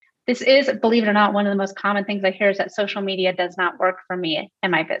this is, believe it or not, one of the most common things I hear is that social media does not work for me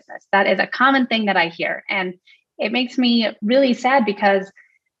and my business. That is a common thing that I hear. And it makes me really sad because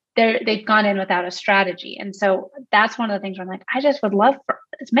they've gone in without a strategy. And so that's one of the things where I'm like, I just would love for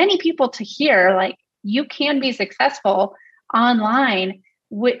as many people to hear, like, you can be successful online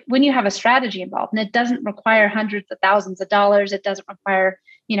when you have a strategy involved. And it doesn't require hundreds of thousands of dollars. It doesn't require,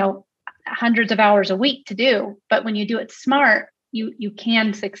 hundreds of hours a week to do. But when you do it smart, you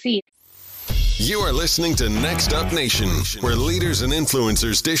can succeed. You are listening to Next Up Nation, where leaders and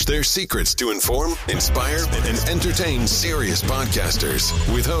influencers dish their secrets to inform, inspire, and entertain serious podcasters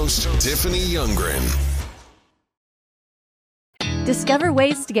with host Tiffany Youngren. Discover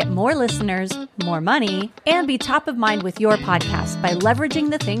ways to get more listeners, more money, and be top of mind with your podcast by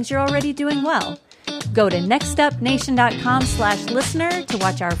leveraging the things you're already doing well. Go to nextupnation.com/listener to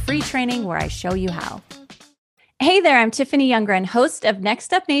watch our free training where I show you how. Hey there, I'm Tiffany Youngren, host of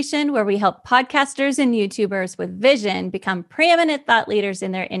Next Up Nation, where we help podcasters and YouTubers with vision become preeminent thought leaders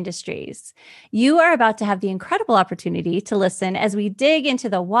in their industries. You are about to have the incredible opportunity to listen as we dig into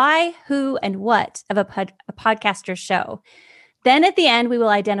the why, who, and what of a podcaster show. Then at the end, we will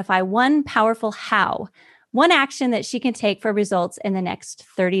identify one powerful how, one action that she can take for results in the next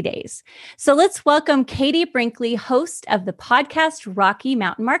 30 days. So let's welcome Katie Brinkley, host of the podcast Rocky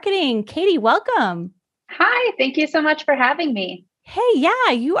Mountain Marketing. Katie, welcome. Hi, thank you so much for having me. Hey,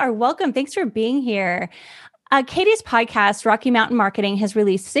 yeah, you are welcome. Thanks for being here. Katie's podcast, Rocky Mountain Marketing, has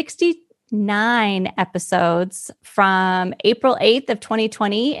released 69 episodes from April 8th of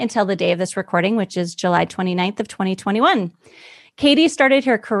 2020 until the day of this recording, which is July 29th of 2021. Katie started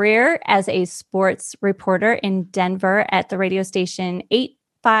her career as a sports reporter in Denver at the radio station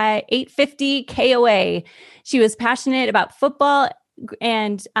 850 KOA. She was passionate about football.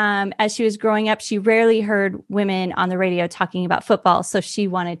 And as she was growing up, she rarely heard women on the radio talking about football. So she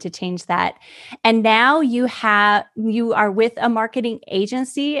wanted to change that. And now you are with a marketing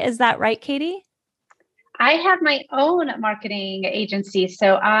agency. Is that right, Katie? I have my own marketing agency.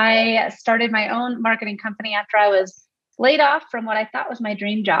 So I started my own marketing company after I was laid off from what I thought was my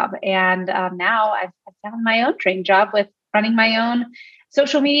dream job. And now I've found my own dream job with running my own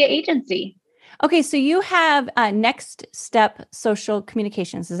social media agency. Okay, so you have Next Step Social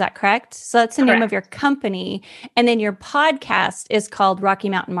Communications, is that correct? So that's the name of your company. And then your podcast is called Rocky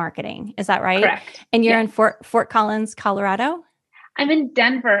Mountain Marketing. Is that right? Correct. And you're in Fort Collins, Colorado? I'm in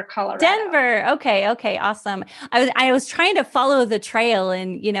Denver, Colorado. Denver. Okay, awesome. I was trying to follow the trail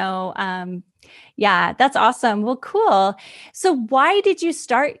and, yeah, that's awesome. Well, cool. So why did you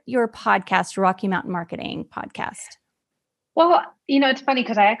start your podcast, Rocky Mountain Marketing podcast? Well, it's funny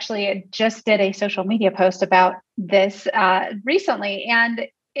because I actually just did a social media post about this recently, and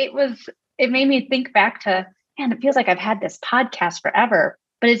it made me think back to, man, it feels like I've had this podcast forever,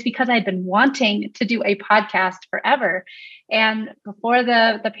 but it's because I'd been wanting to do a podcast forever. And before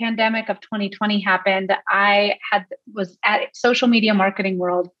the pandemic of 2020 happened, I was at Social Media Marketing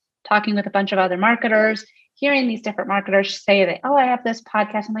World talking with a bunch of other marketers, hearing these different marketers say that, I have this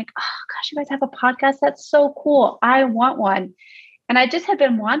podcast. I'm like, oh gosh, you guys have a podcast? That's so cool. I want one. And I just had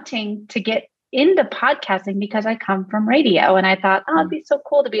been wanting to get into podcasting because I come from radio. And I thought, it'd be so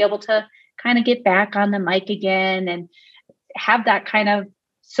cool to be able to kind of get back on the mic again and have that kind of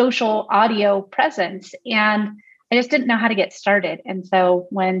social audio presence. And I just didn't know how to get started. And so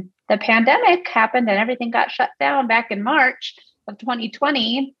when the pandemic happened and everything got shut down back in March of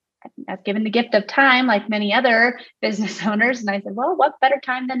 2020, I was given the gift of time, like many other business owners. And I said, well, what better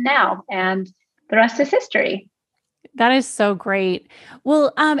time than now? And the rest is history. That is so great.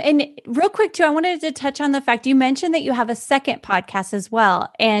 Well, and real quick too, I wanted to touch on the fact you mentioned that you have a second podcast as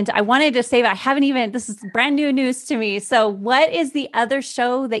well. And I wanted to say that this is brand new news to me. So what is the other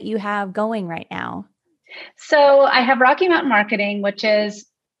show that you have going right now? So I have Rocky Mountain Marketing, which is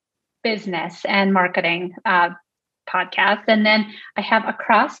business and marketing podcast. And then I have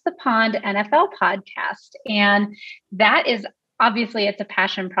Across the Pond NFL podcast. And that is obviously it's a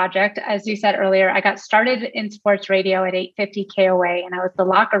passion project. As you said earlier, I got started in sports radio at 850 KOA, and I was the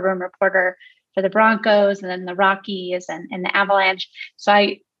locker room reporter for the Broncos and then the Rockies and the Avalanche. So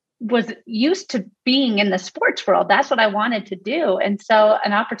I was used to being in the sports world. That's what I wanted to do. And so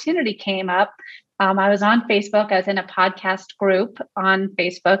an opportunity came up. I was on Facebook. I was in a podcast group on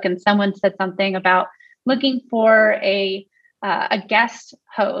Facebook, and someone said something about looking for a guest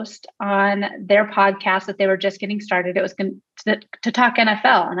host on their podcast that they were just getting started. It was to talk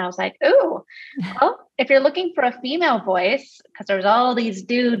NFL. And I was like, ooh, well, if you're looking for a female voice, because there was all these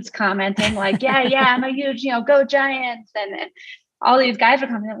dudes commenting like, yeah, I'm a huge, go Giants. And all these guys were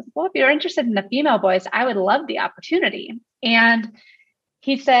commenting. Well, if you're interested in the female voice, I would love the opportunity. And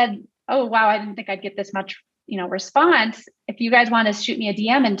he said, "Oh, wow, I didn't think I'd get this much, response. If you guys want to shoot me a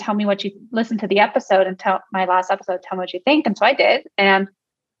DM and tell me what you listen to the episode and tell my last episode, tell me what you think." And so I did. And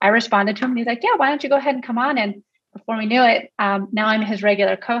I responded to him and he's like, "Yeah, why don't you go ahead and come on?" And before we knew it, now I'm his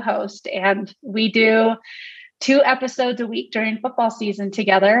regular co-host, and we do 2 episodes a week during football season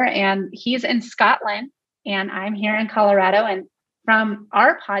together. And he's in Scotland and I'm here in Colorado. And from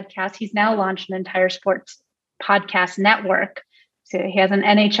our podcast, he's now launched an entire sports podcast network. So he has an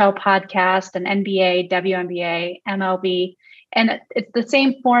NHL podcast, an NBA, WNBA, MLB, and it's the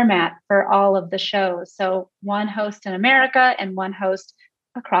same format for all of the shows. So one host in America and one host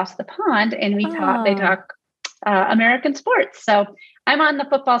across the pond, and they talk American sports. So I'm on the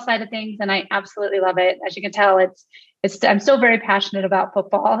football side of things, and I absolutely love it. As you can tell, I'm still very passionate about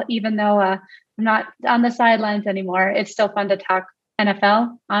football, even though I'm not on the sidelines anymore. It's still fun to talk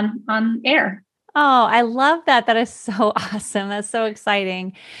NFL on air. Oh, I love that. That is so awesome. That's so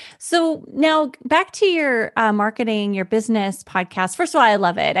exciting. So now back to your marketing, your business podcast. First of all, I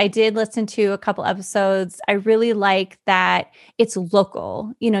love it. I did listen to a couple episodes. I really like that it's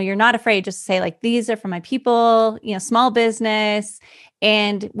local. You're not afraid just to say like, these are for my people, small business,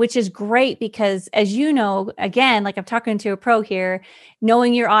 and which is great because as you know, again, like I'm talking to a pro here,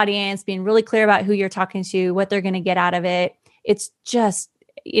 knowing your audience, being really clear about who you're talking to, what they're going to get out of it. It's just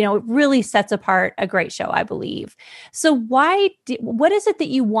it really sets apart a great show, I believe. So what is it that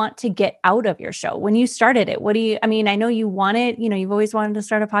you want to get out of your show when you started it? I know you wanted, you've always wanted to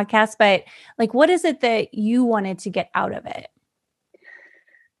start a podcast, but like, what is it that you wanted to get out of it?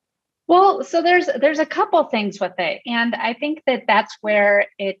 Well, so there's a couple things with it. And I think that's where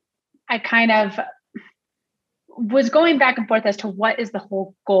I kind of was going back and forth as to what is the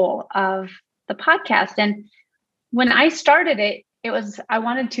whole goal of the podcast. And when I started it, I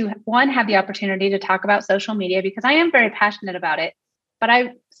wanted to, have the opportunity to talk about social media because I am very passionate about it. But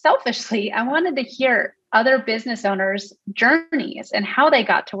I wanted to hear other business owners' journeys and how they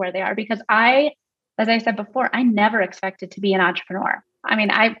got to where they are. Because as I said before, I never expected to be an entrepreneur. I mean,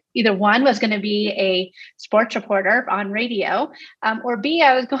 I either one was going to be a sports reporter on radio, or B,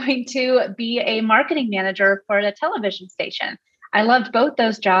 I was going to be a marketing manager for the television station. I loved both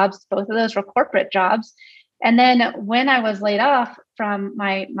those jobs. Both of those were corporate jobs. And then when I was laid off from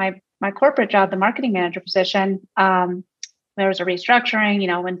my corporate job, the marketing manager position, there was a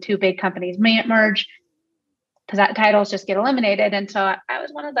restructuring, when 2 big companies merge, because that titles just get eliminated. And so I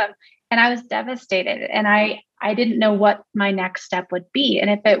was one of them, and I was devastated, and I didn't know what my next step would be.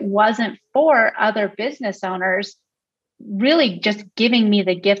 And if it wasn't for other business owners really just giving me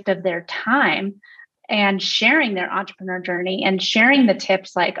the gift of their time and sharing their entrepreneur journey and sharing the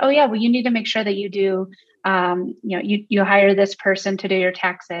tips like, oh yeah, well, you need to make sure that you do, you hire this person to do your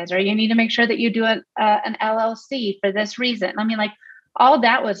taxes, or you need to make sure that you do an LLC for this reason. I mean, like all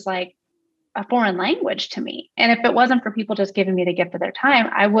that was like a foreign language to me. And if it wasn't for people just giving me the gift of their time,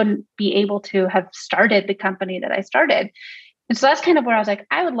 I wouldn't be able to have started the company that I started. And so that's kind of where I was like,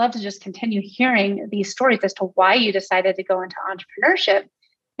 I would love to just continue hearing these stories as to why you decided to go into entrepreneurship,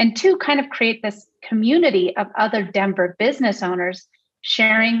 and to kind of create this community of other Denver business owners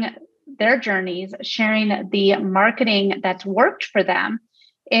sharing their journeys, sharing the marketing that's worked for them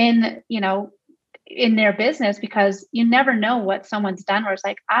in their business, because you never know what someone's done where it's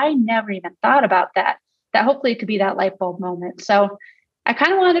like, I never even thought about that hopefully it could be that light bulb moment. So I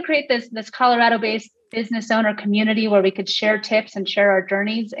kind of wanted to create this Colorado-based business owner community where we could share tips and share our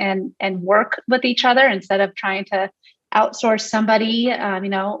journeys and work with each other instead of trying to outsource somebody,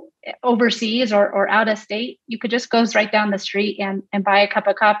 overseas or out of state. You could just go right down the street and buy a cup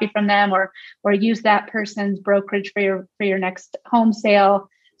of coffee from them, or use that person's brokerage for your next home sale.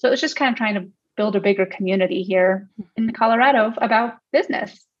 So it was just kind of trying to build a bigger community here in Colorado about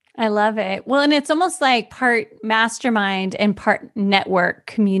business. I love it. Well, and it's almost like part mastermind and part network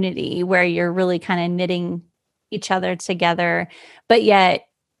community where you're really kind of knitting each other together, but yet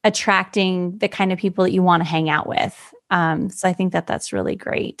attracting the kind of people that you want to hang out with. So I think that's really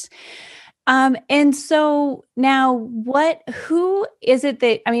great. And so now who is it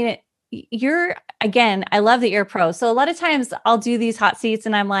that, you're, again, I love that you're a pro. So a lot of times I'll do these hot seats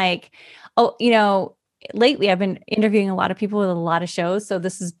and I'm like, oh, lately I've been interviewing a lot of people with a lot of shows. So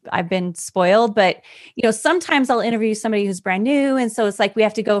I've been spoiled, but sometimes I'll interview somebody who's brand new. And so it's like, we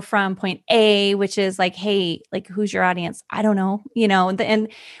have to go from point A, which is like, hey, like, who's your audience? I don't know,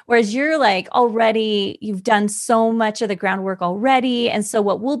 and whereas you're like already, you've done so much of the groundwork already. And so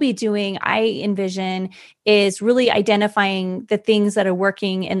what we'll be doing, I envision, is really identifying the things that are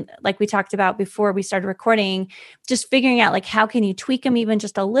working. And like we talked about before we started recording, just figuring out like, how can you tweak them even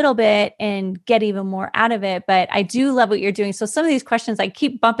just a little bit and get even more out of it. But I do love what you're doing. So some of these questions I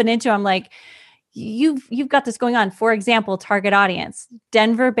keep bumping into, I'm like, you've got this going on. For example, target audience,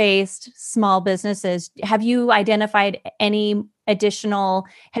 Denver-based small businesses. Have you identified any additional,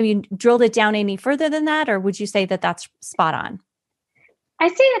 have you drilled it down any further than that? Or would you say that that's spot on? I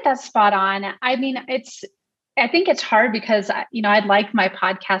say that that's spot on. I mean, I think it's hard because, I'd like my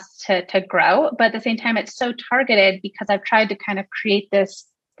podcast to grow, but at the same time, it's so targeted because I've tried to kind of create this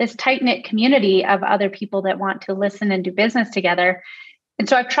tight-knit community of other people that want to listen and do business together. And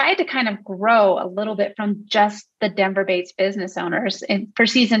so I've tried to kind of grow a little bit from just the Denver-based business owners for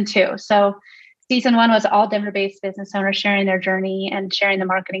season 2. So season 1 was all Denver-based business owners sharing their journey and sharing the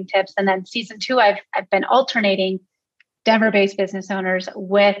marketing tips. And then season 2, I've been alternating Denver-based business owners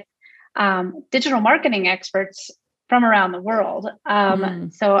with digital marketing experts from around the world.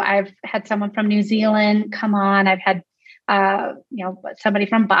 So I've had someone from New Zealand come on. I've had somebody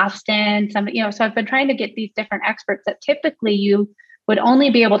from Boston. So I've been trying to get these different experts that typically you would only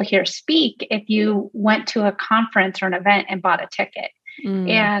be able to hear speak if you went to a conference or an event and bought a ticket.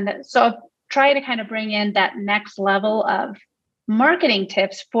 And so I've tried to kind of bring in that next level of marketing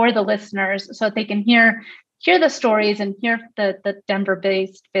tips for the listeners so that they can hear the stories and hear the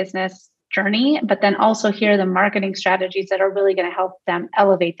Denver-based business journey, but then also hear the marketing strategies that are really going to help them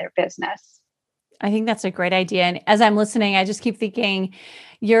elevate their business. I think that's a great idea. And as I'm listening, I just keep thinking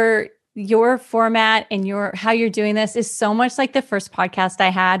your format and how you're doing this is so much like the first podcast I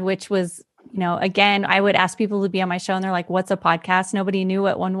had, which was, again, I would ask people to be on my show and they're like, what's a podcast? Nobody knew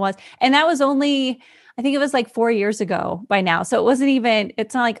what one was. And that was only, I think it was like 4 years ago by now. So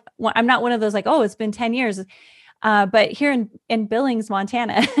it's not like, I'm not one of those like, oh, it's been 10 years. But here in Billings,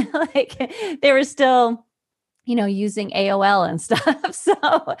 Montana, like they were still, using AOL and stuff. So,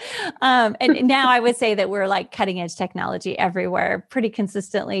 and now I would say that we're like cutting edge technology everywhere pretty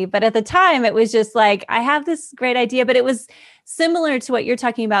consistently. But at the time it was just like, I have this great idea, but it was similar to what you're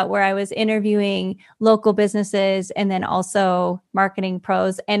talking about, where I was interviewing local businesses and then also marketing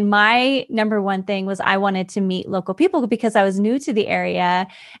pros. And my number one thing was I wanted to meet local people because I was new to the area.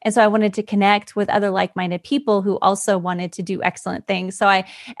 And so I wanted to connect with other like-minded people who also wanted to do excellent things. So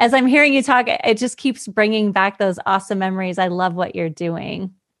as I'm hearing you talk, it just keeps bringing back those awesome memories. I love what you're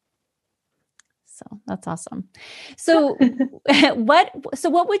doing. So that's awesome. So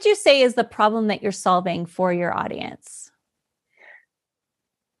what would you say is the problem that you're solving for your audience?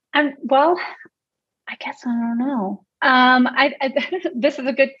 Well, I guess I don't know. This is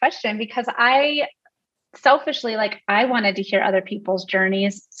a good question because I selfishly, I wanted to hear other people's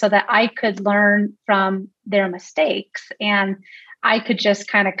journeys so that I could learn from their mistakes and I could just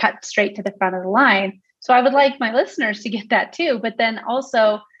kind of cut straight to the front of the line. So I would like my listeners to get that too, but then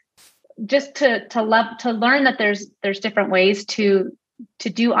also just to learn that there's different ways to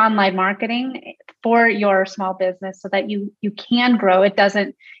do online marketing for your small business so that you can grow.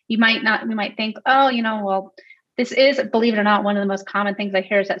 You might think, well, this is, believe it or not, one of the most common things I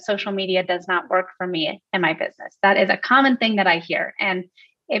hear is that social media does not work for me and my business. That is a common thing that I hear. And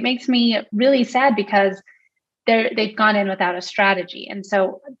it makes me really sad because they've gone in without a strategy. And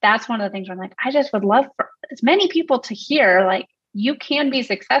so that's one of the things where I'm like, I just would love for as many people to hear, like, you can be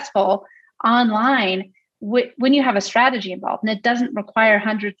successful online when you have a strategy involved. And it doesn't require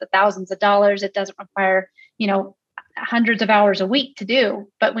hundreds of thousands of dollars. It doesn't require, hundreds of hours a week to do.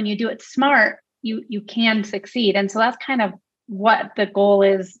 But when you do it smart, you can succeed. And so that's kind of what the goal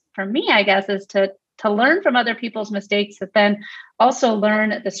is for me, I guess, is to learn from other people's mistakes, but then also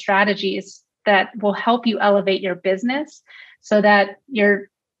learn the strategies that will help you elevate your business so that you're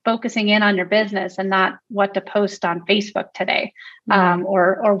focusing in on your business and not what to post on Facebook today,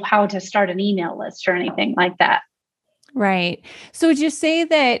 or how to start an email list or anything like that. Right. So would you say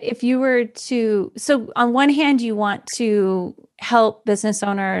that if you were so on one hand, you want to help business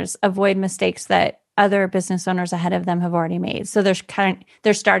owners avoid mistakes that other business owners ahead of them have already made. So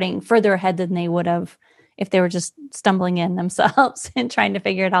they're starting further ahead than they would have if they were just stumbling in themselves and trying to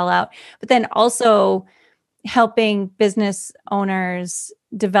figure it all out. But then also helping business owners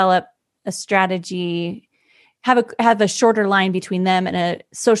develop a strategy, have a shorter line between them and a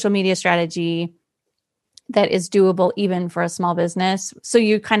social media strategy that is doable even for a small business. So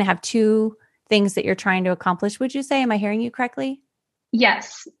you kind of have two things that you're trying to accomplish, would you say? Am I hearing you correctly?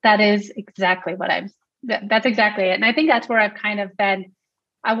 Yes, that is exactly what that's exactly it. And I think that's where I've kind of been,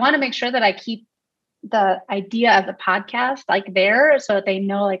 I want to make sure that I keep the idea of the podcast there so that they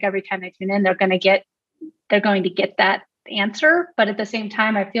know every time they tune in, they're going to get that answer. But at the same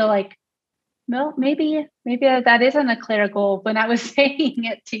time, I feel like well, maybe that isn't a clear goal. When I was saying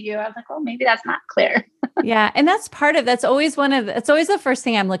it to you, I was like, well, maybe that's not clear. Yeah. And that's always it's always the first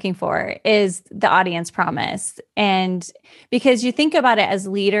thing I'm looking for is the audience promise. And because you think about it as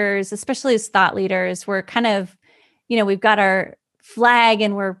leaders, especially as thought leaders, we're kind of, we've got our flag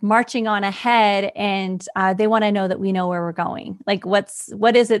and we're marching on ahead, and they want to know that we know where we're going. Like, what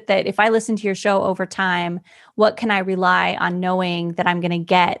is it that if I listen to your show over time, what can I rely on knowing that I'm going to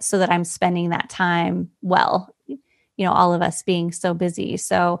get so that I'm spending that time well? All of us being so busy.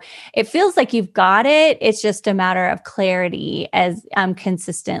 So it feels like you've got it. It's just a matter of clarity as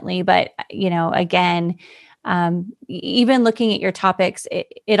consistently. But, again, even looking at your topics,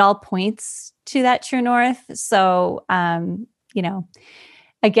 it all points to that true north. So,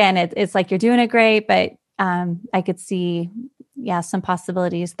 again, it's like you're doing it great, but I could see, some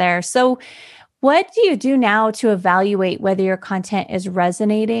possibilities there. So what do you do now to evaluate whether your content is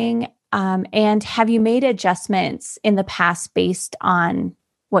resonating? And have you made adjustments in the past based on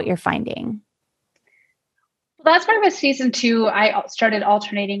what you're finding? Well, that's why with season 2, I started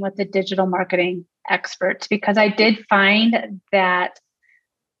alternating with the digital marketing experts, because I did find that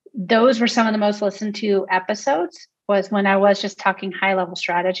those were some of the most listened to episodes was when I was just talking high level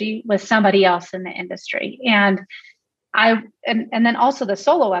strategy with somebody else in the industry. And and then also the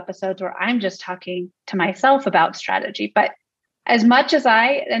solo episodes where I'm just talking to myself about strategy. But as much as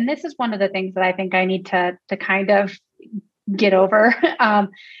and this is one of the things that I think I need to kind of get over.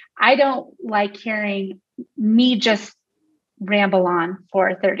 I don't like hearing me just ramble on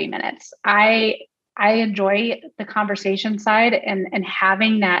for 30 minutes. I enjoy the conversation side and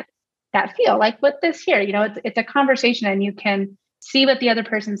having that feel like with this here, it's a conversation and you can see what the other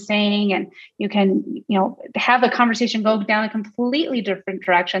person's saying, and you can, have the conversation go down a completely different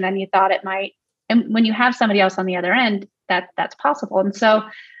direction than you thought it might. And when you have somebody else on the other end, that's possible. And so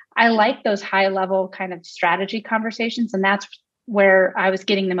I like those high level kind of strategy conversations. And that's where I was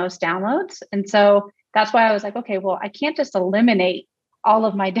getting the most downloads. And so that's why I was like, okay, well, I can't just eliminate all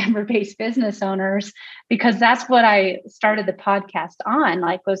of my Denver-based business owners, because that's what I started the podcast on,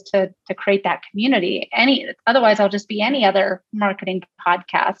 was to create that community. Otherwise I'll just be any other marketing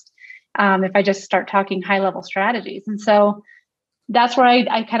podcast if I just start talking high level strategies. And so that's where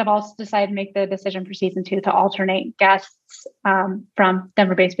I kind of also decided to make the decision for season 2 to alternate guests from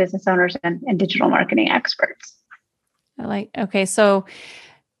Denver-based business owners and digital marketing experts. Okay. So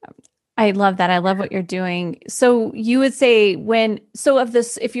I love that. I love what you're doing. So you would say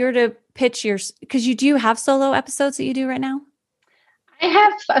if you were to pitch because you do have solo episodes that you do right now? I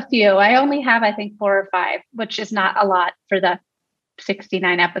have a few. I only have, I think, 4 or 5, which is not a lot for the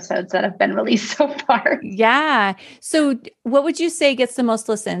 69 episodes that have been released so far. Yeah. So what would you say gets the most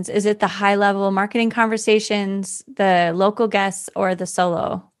listens? Is it the high level marketing conversations, the local guests, or the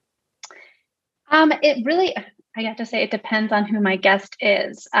solo? It really, I have to say, it depends on who my guest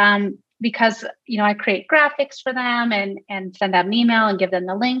is. Because, I create graphics for them and send out an email and give them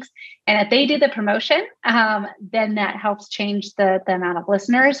the links. And if they do the promotion, then that helps change the amount of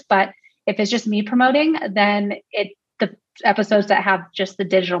listeners. But if it's just me promoting, then the episodes that have just the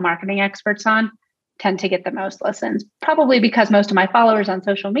digital marketing experts on tend to get the most listens, probably because most of my followers on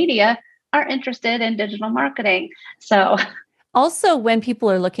social media are interested in digital marketing. So also, when people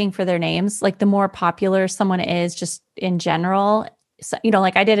are looking for their names, like the more popular someone is just in general, so,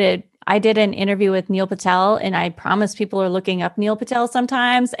 like I did an interview with Neil Patel, and I promise people are looking up Neil Patel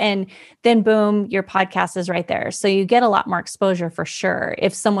sometimes, and then boom, your podcast is right there. So you get a lot more exposure for sure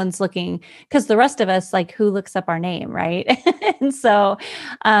if someone's looking, because the rest of us, like, who looks up our name, right? And so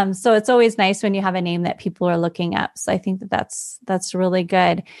it's always nice when you have a name that people are looking up. So I think that's really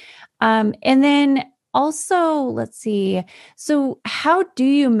good. And then also, let's see. So how do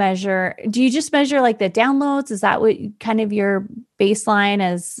you measure? Do you just measure like the downloads? Is that what kind of your baseline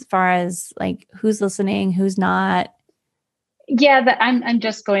as far as like who's listening, who's not? Yeah, I'm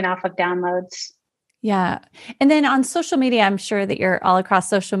just going off of downloads. Yeah. And then on social media, I'm sure that you're all across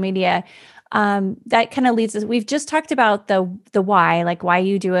social media. That kind of leads us. We've just talked about the why, like why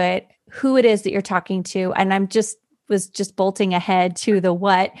you do it, who it is that you're talking to. And was just bolting ahead to the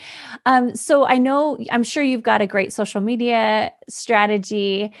what. So I'm sure you've got a great social media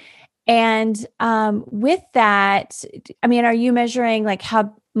strategy. And with that, I mean, are you measuring like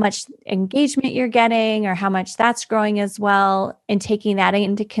how much engagement you're getting or how much that's growing as well, and taking that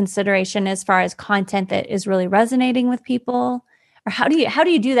into consideration as far as content that is really resonating with people? Or how do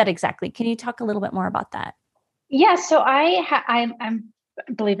you do that exactly? Can you talk a little bit more about that? Yeah, so I'm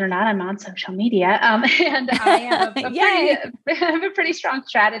believe it or not, I'm on social media, and I have have a pretty strong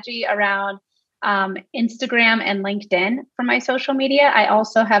strategy around Instagram and LinkedIn for my social media. I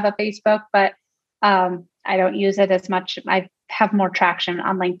also have a Facebook, but I don't use it as much. I have more traction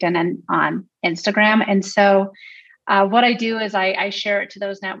on LinkedIn and on Instagram. And so what I do is I share it to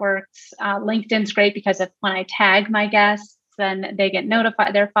those networks. LinkedIn's great because when I tag my guests, then they get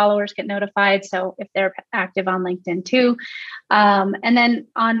notified, their followers get notified. So if they're active on LinkedIn too. And then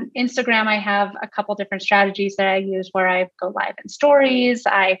on Instagram, I have a couple different strategies that I use where I go live in stories.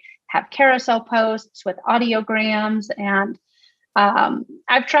 I have carousel posts with audiograms, and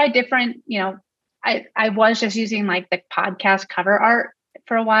I've tried different, I was just using like the podcast cover art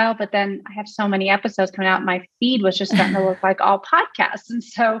for a while, but then I have so many episodes coming out. My feed was just starting to look like all podcasts. And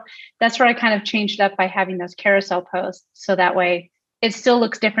so that's where I kind of changed it up by having those carousel posts. So that way it still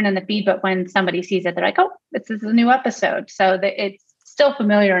looks different in the feed, but when somebody sees it, they're like, oh, this is a new episode. So that it's still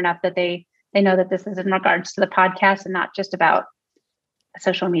familiar enough that they know that this is in regards to the podcast and not just about a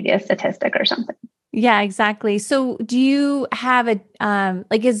social media statistic or something. Yeah, exactly. So do you have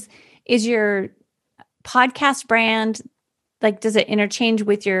is your podcast brand, like, does it interchange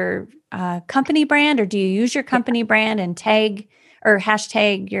with your company brand, or do you use your company brand and tag or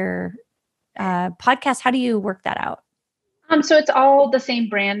hashtag your podcast? How do you work that out? So it's all the same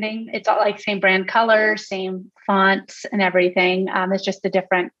branding. It's all like same brand colors, same fonts and everything. It's just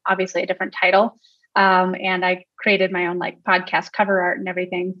obviously a different title. And I created my own like podcast cover art and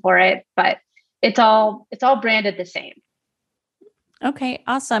everything for it, but it's all branded the same. Okay,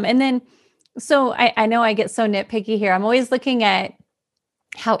 awesome. And then, so I know I get so nitpicky here. I'm always looking at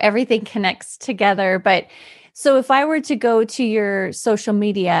how everything connects together. But so if I were to go to your social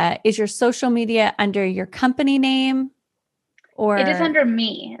media, is your social media under your company name? Or it is under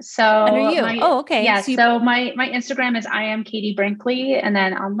me. So under you. Okay. Yeah. So my Instagram is I am Katie Brinkley. And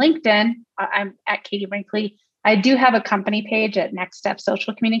then on LinkedIn, I'm at Katie Brinkley. I do have a company page at Next Step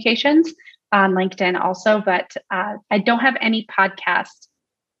Social Communications on LinkedIn also, but I don't have any podcast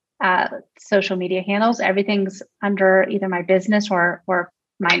social media handles. Everything's under either my business or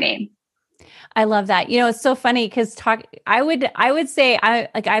my name. I love that. It's so funny because I would say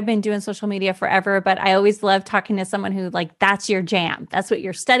I've been doing social media forever, but I always love talking to someone who like, that's your jam. That's what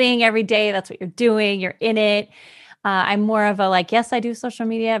you're studying every day. That's what you're doing. You're in it. I'm more of a like, yes, I do social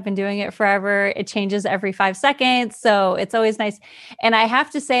media. I've been doing it forever. It changes every 5 seconds. So it's always nice. And I have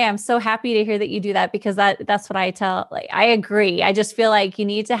to say, I'm so happy to hear that you do that, because that's what I tell. Like, I agree. I just feel like you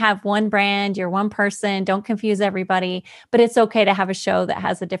need to have one brand. You're one person. Don't confuse everybody, but it's okay to have a show that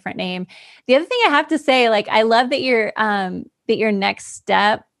has a different name. The other thing I have to say, like, I love that your Next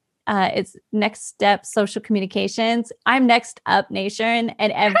Step, it's Next Step Social Communications. I'm Next Up Nation,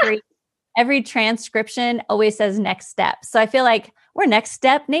 and every transcription always says Next Step. So I feel like we're Next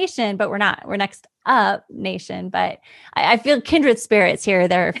Step Nation, but we're not. We're Next Up Nation. But I feel kindred spirits here or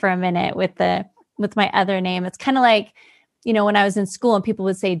there for a minute with my other name. It's kind of like, when I was in school and people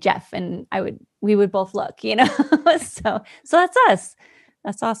would say Jeff, and we would both look, so that's us.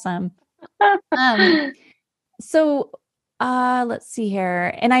 That's awesome. Let's see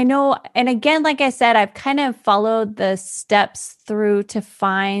here. And I know, and again, like I said, I've kind of followed the steps through to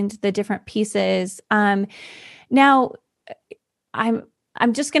find the different pieces. Now I'm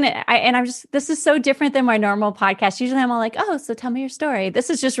just going to, this is so different than my normal podcast. Usually I'm all like, oh, so tell me your story.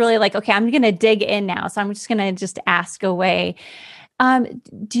 This is just really like, okay, I'm going to dig in now. So I'm just going to just ask away.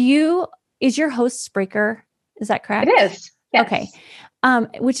 Is your host Spreaker? Is that correct? It is. Yes. Okay.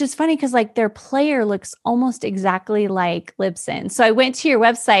 Which is funny because like their player looks almost exactly like Libsyn. So I went to your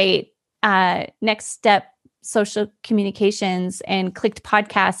website, Next Step Social Communications, and clicked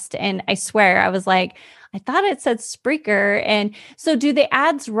podcast. And I swear I was like, I thought it said Spreaker. And so do the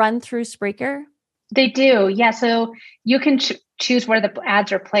ads run through Spreaker? They do. Yeah. So you can choose where the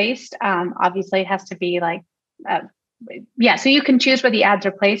ads are placed. Obviously it has to be like, so you can choose where the ads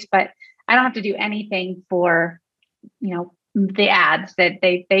are placed, but I don't have to do anything for, the ads. That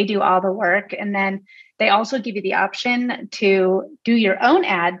they do all the work. And then they also give you the option to do your own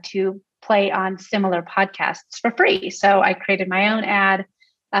ad to play on similar podcasts for free. So I created my own ad,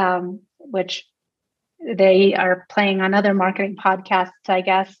 which they are playing on other marketing podcasts, I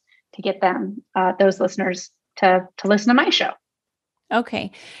guess, to get them, those listeners to listen to my show.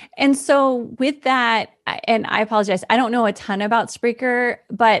 Okay. And so with that, and I apologize, I don't know a ton about Spreaker,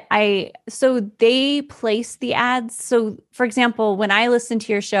 but so they place the ads. So for example, when I listen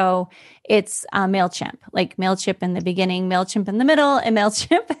to your show, it's MailChimp, like MailChimp in the beginning, MailChimp in the middle, and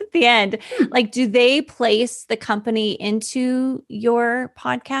MailChimp at the end. Like, do they place the company into your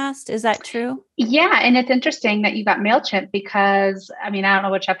podcast? Is that true? Yeah. And it's interesting that you got MailChimp because, I don't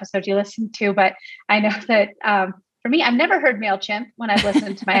know which episode you listened to, but I know that, for me, I've never heard MailChimp when I've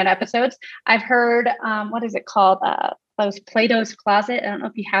listened to my own episodes. I've heard, what is it called? Those Plato's Closet. I don't know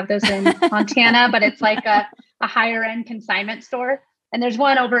if you have those in Montana, but it's like a higher end consignment store. And there's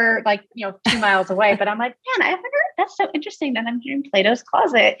one over 2 miles away, but I'm like, man, I haven't heard. That's so interesting that I'm hearing Plato's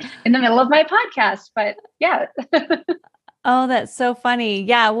Closet in the middle of my podcast. But yeah. Oh, that's so funny.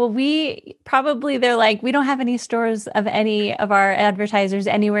 Yeah. Well, they're like, we don't have any stores of any of our advertisers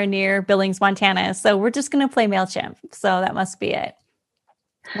anywhere near Billings, Montana. So we're just going to play MailChimp. So that must be it.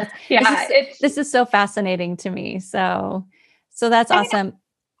 Yeah. This is so fascinating to me. So that's awesome.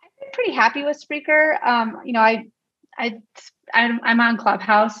 I've been pretty happy with Spreaker. I'm on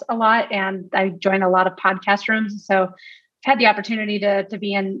Clubhouse a lot and I join a lot of podcast rooms. So I've had the opportunity to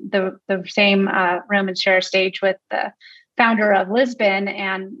be in the same room and share a stage with the founder of Lisbon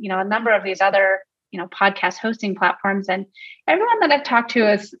and, a number of these other, podcast hosting platforms. And everyone that I've talked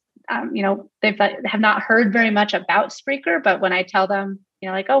to is, they have not heard very much about Spreaker, but when I tell them,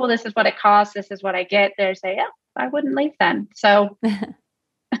 oh, well, this is what it costs, this is what I get, they say, yeah, I wouldn't leave then. So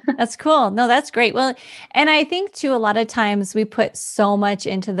that's cool. No, that's great. Well, and I think too, a lot of times we put so much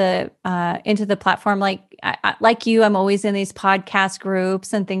into the platform. Like you, I'm always in these podcast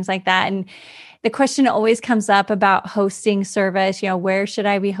groups and things like that. And the question always comes up about hosting service, where should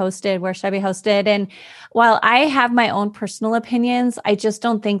I be hosted? Where should I be hosted? And while I have my own personal opinions, I just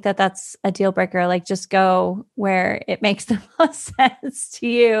don't think that that's a deal breaker. Like just go where it makes the most sense to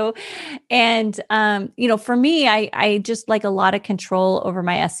you. And, for me, I just like a lot of control over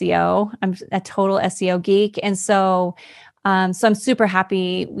my SEO. I'm a total SEO geek. And so I'm super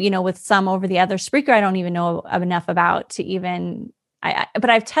happy, with some over the other. Spreaker, I don't even know enough about to even, but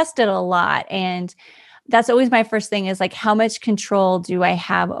I've tested a lot. And that's always my first thing is like, how much control do I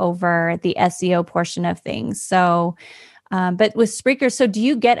have over the SEO portion of things? So, but with Spreaker, so do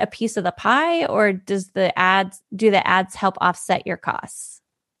you get a piece of the pie or do the ads help offset your costs?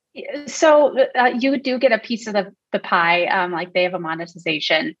 So you do get a piece of the pie. Like they have a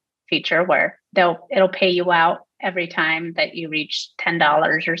monetization feature where it'll pay you out every time that you reach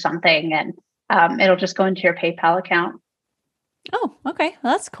 $10 or something. And it'll just go into your PayPal account. Oh, okay.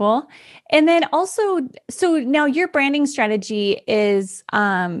 Well, that's cool. And then also, so now your branding strategy is,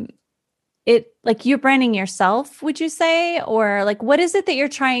 you're branding yourself, would you say? Or like, what is it that you're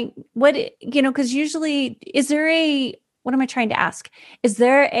trying, cause usually what am I trying to ask? Is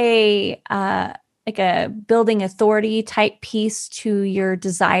there a building authority type piece to your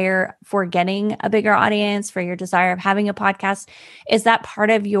desire for getting a bigger audience, for your desire of having a podcast? Is that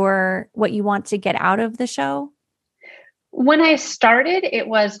part of what you want to get out of the show? When I started, it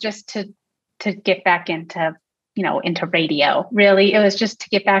was just to get back into radio. Really, it was just to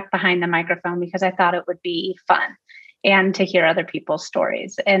get back behind the microphone because I thought it would be fun and to hear other people's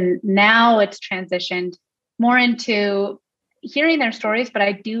stories. And now it's transitioned more into hearing their stories, but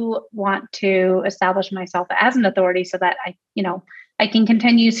I do want to establish myself as an authority so that I can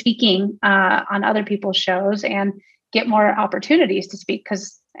continue speaking on other people's shows and get more opportunities to speak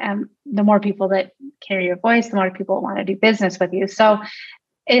because the more people that carry your voice, the more people want to do business with you. So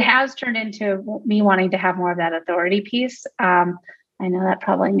it has turned into me wanting to have more of that authority piece. I know that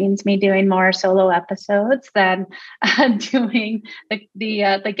probably means me doing more solo episodes than doing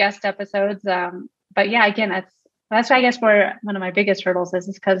the guest episodes. But yeah, again, that's why I guess where one of my biggest hurdles is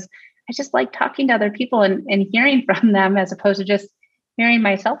because I just like talking to other people and hearing from them as opposed to just hearing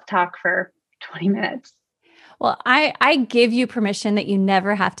myself talk for 20 minutes. Well, I give you permission that you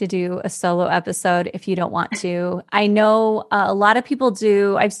never have to do a solo episode if you don't want to. I know a lot of people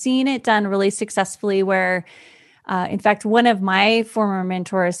do. I've seen it done really successfully where, in fact, one of my former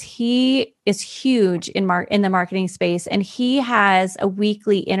mentors, he is huge in the marketing space and he has a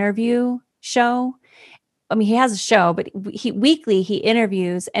weekly interview show. I mean, he has a show, but weekly he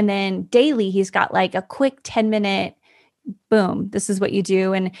interviews and then daily he's got like a quick 10-minute boom, this is what you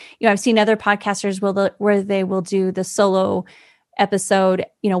do. And, I've seen other podcasters where they will do the solo episode,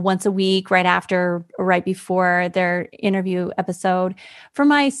 once a week, right after or right before their interview episode. For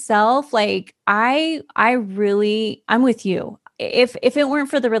myself, like I'm with you. If it weren't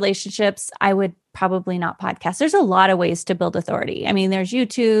for the relationships, I would probably not podcast. There's a lot of ways to build authority. I mean, there's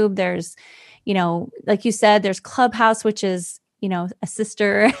YouTube, there's, like you said, there's Clubhouse, which is, a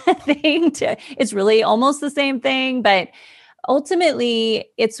sister thing it's really almost the same thing, but ultimately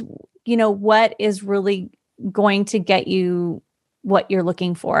it's, what is really going to get you what you're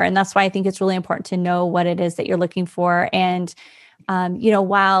looking for. And that's why I think it's really important to know what it is that you're looking for. And,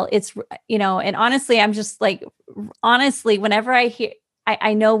 while it's, and honestly, I'm just like, whenever I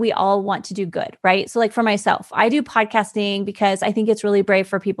I know we all want to do good, right? So like for myself, I do podcasting because I think it's really brave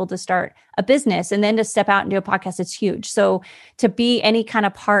for people to start a business and then to step out and do a podcast. It's huge. So to be any kind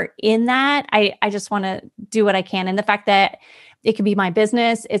of part in that, I just want to do what I can. And the fact that it can be my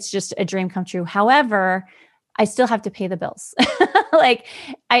business, it's just a dream come true. However, I still have to pay the bills. Like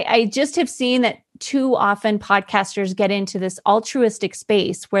I just have seen that too often podcasters get into this altruistic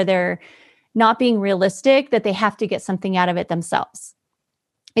space where they're not being realistic, that they have to get something out of it themselves.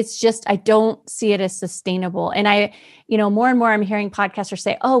 It's just, I don't see it as sustainable. And more and more I'm hearing podcasters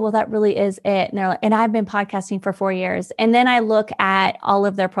say, oh, well, that really is it. And I've been podcasting for 4 years. And then I look at all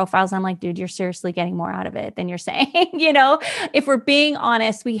of their profiles and I'm like, dude, you're seriously getting more out of it than you're saying. If we're being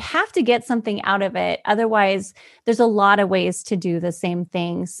honest, we have to get something out of it. Otherwise, there's a lot of ways to do the same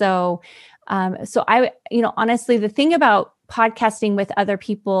thing. So honestly, the thing about podcasting with other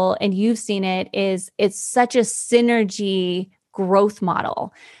people, and you've seen it, is it's such a synergy growth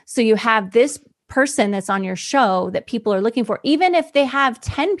model. So you have this person that's on your show that people are looking for. Even if they have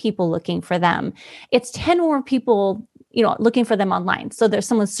 10 people looking for them, it's 10 more people, looking for them online. So there's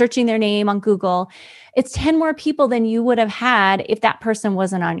someone searching their name on Google. It's 10 more people than you would have had if that person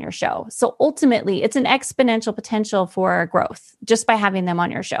wasn't on your show. So ultimately, it's an exponential potential for growth just by having them on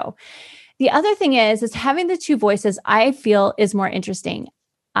your show. The other thing is having the two voices, I feel, is more interesting.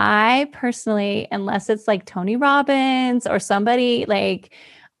 I personally, unless it's like Tony Robbins or somebody like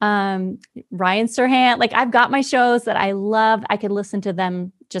Ryan Serhant, like I've got my shows that I love. I could listen to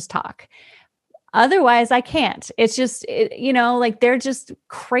them just talk. Otherwise, I can't. It's just, like they're just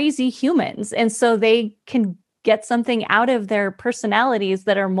crazy humans. And so they can get something out of their personalities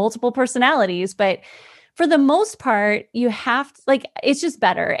that are multiple personalities. But for the most part, you have to, it's just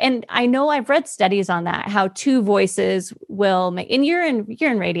better. And I know I've read studies on that, how two voices will make, and you're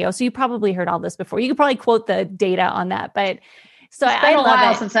in radio, so you probably heard all this before. You could probably quote the data on that, but so it's been I a love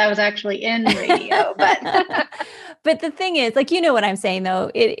while it. Since I was actually in radio, but but the thing is, what I'm saying though,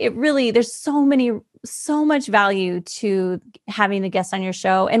 it really, there's so much value to having the guests on your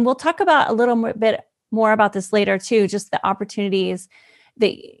show. And we'll talk about a little bit more about this later too, just the opportunities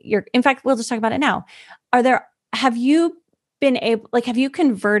that in fact, we'll just talk about it now. Have you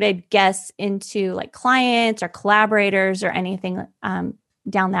converted guests into like clients or collaborators or anything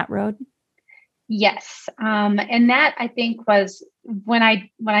down that road? Yes. And that I think was when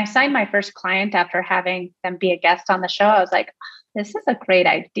I signed my first client after having them be a guest on the show, I was like, this is a great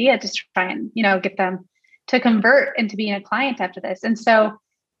idea to try and, get them to convert into being a client after this. And so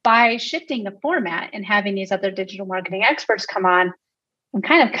by shifting the format and having these other digital marketing experts come on, I'm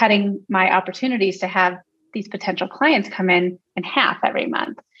kind of cutting my opportunities to have these potential clients come in half every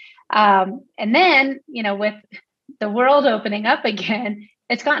month. And then, with the world opening up again,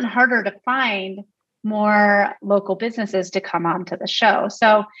 it's gotten harder to find more local businesses to come onto the show.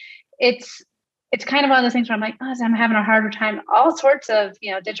 So it's kind of one of those things where I'm like, oh, I'm having a harder time. All sorts of,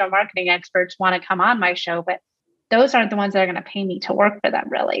 digital marketing experts want to come on my show, but those aren't the ones that are going to pay me to work for them,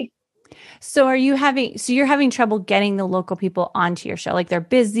 really. So you're having trouble getting the local people onto your show? Like they're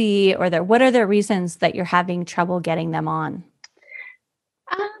busy, or what are the reasons that you're having trouble getting them on?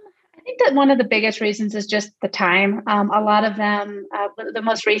 I think that one of the biggest reasons is just the time. A lot of them, the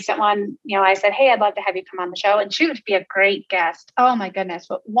most recent one, I said, hey, I'd love to have you come on the show. And she would be a great guest. Oh my goodness.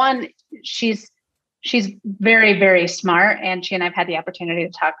 But one, she's very, very smart. And she and I've had the opportunity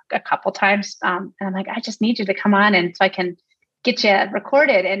to talk a couple times. And I'm like, I just need you to come on and so I can get you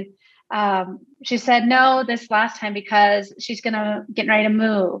recorded. And she said no this last time because she's getting ready to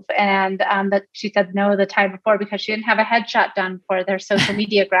move. And that she said no the time before because she didn't have a headshot done for their social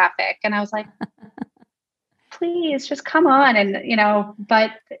media graphic. And I was like, please just come on. And,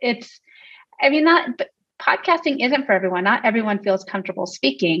 but podcasting isn't for everyone. Not everyone feels comfortable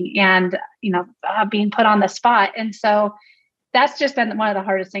speaking and, being put on the spot. And so that's just been one of the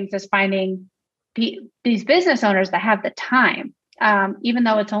hardest things, is finding these business owners that have the time. Even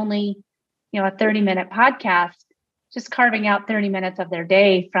though it's only, a 30-minute podcast, just carving out 30 minutes of their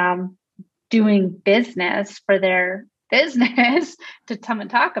day from doing business for their business to come and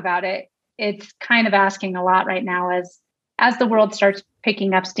talk about it. It's kind of asking a lot right now as the world starts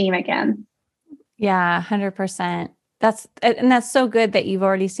picking up steam again. Yeah, 100%. That's so good that you've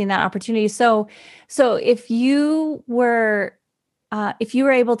already seen that opportunity. So if you were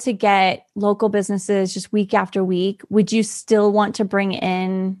able to get local businesses just week after week, would you still want to bring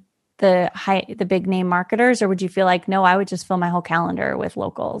in the big name marketers, or would you feel like, no, I would just fill my whole calendar with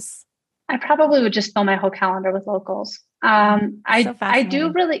locals? I probably would just fill my whole calendar with locals. I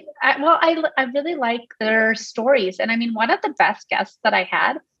do really, I really like their stories. And I mean, one of the best guests that I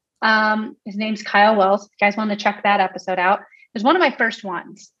had, his name's Kyle Wells. If you guys want to check that episode out. was one of my first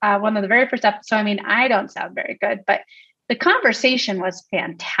ones, one of the very first episodes. So, I mean, I don't sound very good, but the conversation was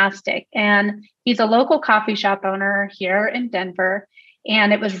fantastic. And he's a local coffee shop owner here in Denver.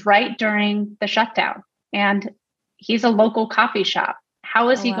 And it was right during the shutdown. And he's a local coffee shop. How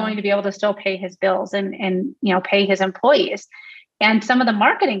is he going to be able to still pay his bills and pay his employees? And some of the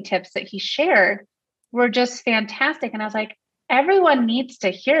marketing tips that he shared were just fantastic. And I was like, everyone needs to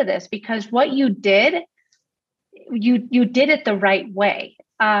hear this, because what you did, you did it the right way.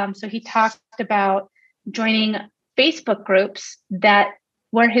 So he talked about joining Facebook groups that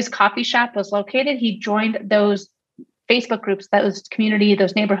where his coffee shop was located. He joined those Facebook groups, those community,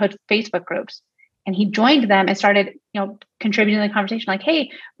 those neighborhood Facebook groups. And he joined them and started, contributing to the conversation. Like, hey,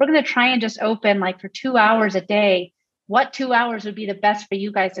 we're going to try and just open like for 2 hours a day. What 2 hours would be the best for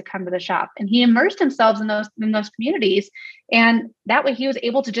you guys to come to the shop? And he immersed himself in those communities. And that way he was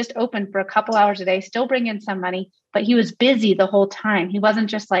able to just open for a couple hours a day, still bring in some money, but he was busy the whole time. He wasn't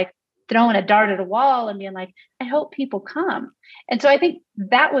just like throwing a dart at a wall and being like, I hope people come. And so I think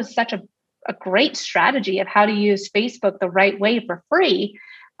that was such a great strategy of how to use Facebook the right way for free.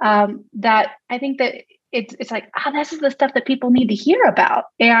 That I think that it's like, this is the stuff that people need to hear about.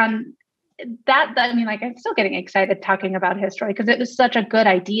 And that I mean, like, I'm still getting excited talking about his story because it was such a good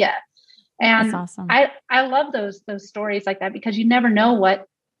idea. And that's awesome. I love those stories like that, because you never know what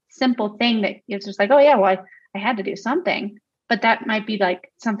simple thing that it's just like, oh yeah, well, I had to do something, but that might be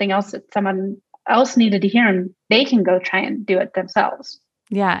like something else that someone else needed to hear and they can go try and do it themselves.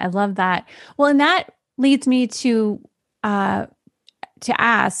 Yeah, I love that. Well, and that leads me to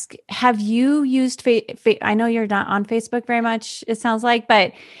ask, have you used, I know you're not on Facebook very much, it sounds like,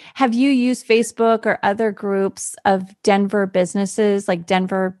 but have you used Facebook or other groups of Denver businesses, like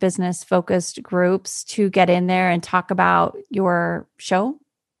Denver business focused groups, to get in there and talk about your show?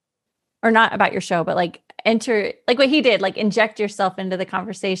 Or not about your show, but like enter, like what he did, like inject yourself into the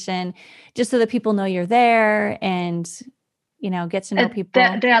conversation just so that people know you're there and get to know people.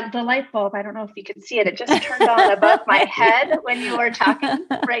 The light bulb, I don't know if you can see it. It just turned on above my head when you were talking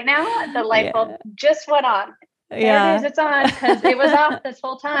right now. The light bulb just went on. There it is. It's on, because it was off this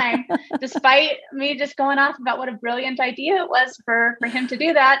whole time, despite me just going off about what a brilliant idea it was for him to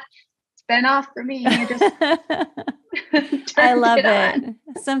do that. It's been off for me. I love it.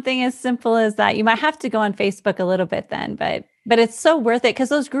 Something as simple as that. You might have to go on Facebook a little bit then, but it's so worth it, because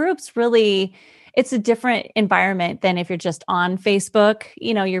those groups really, it's a different environment than if you're just on Facebook.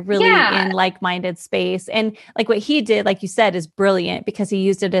 You're really in like-minded space. And like what he did, like you said, is brilliant, because he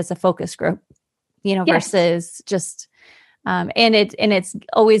used it as a focus group, versus just, and it's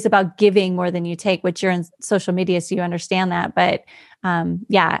always about giving more than you take, which you're in social media, so you understand that. But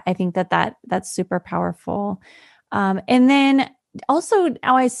I think that's super powerful. And then also,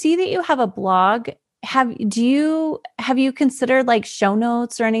 now I see that you have a blog. Have you considered like show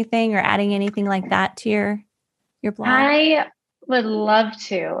notes or anything, or adding anything like that to your blog? I would love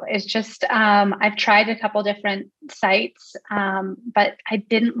to. It's just, I've tried a couple different sites, but I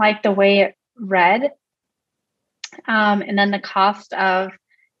didn't like the way it read. And then the cost of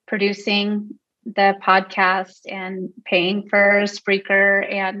producing the podcast and paying for Spreaker,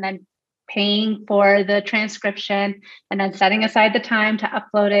 and then paying for the transcription, and then setting aside the time to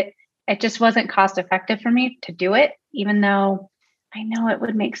upload it. It just wasn't cost effective for me to do it, even though I know it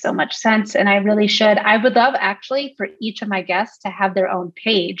would make so much sense. And I really should. I would love actually for each of my guests to have their own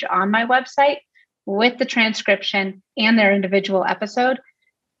page on my website with the transcription and their individual episode.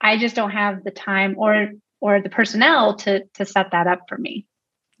 I just don't have the time or the personnel to set that up for me.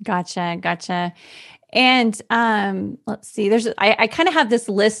 Gotcha. And let's see, I kind of have this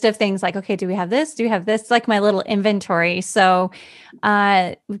list of things like, okay, do we have this? Do we have this? It's like my little inventory. So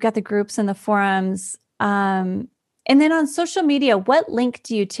we've got the groups and the forums. And then on social media, what link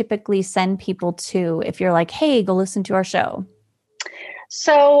do you typically send people to if you're like, hey, go listen to our show?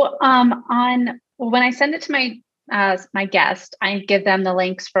 So when I send it to my guest, I give them the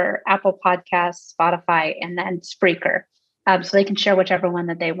links for Apple Podcasts, Spotify, and then Spreaker. So they can share whichever one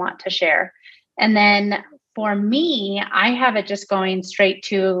that they want to share. And then for me, I have it just going straight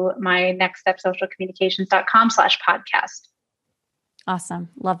to my nextstepsocialcommunications.com/podcast. Awesome.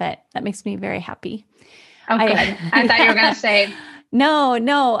 Love it. That makes me very happy. Oh, good. I thought you were going to say,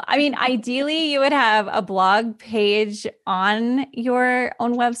 No. I mean, ideally, you would have a blog page on your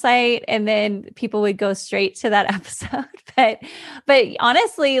own website, and then people would go straight to that episode. But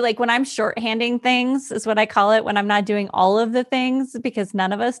honestly, like when I'm shorthanding things is what I call it, when I'm not doing all of the things, because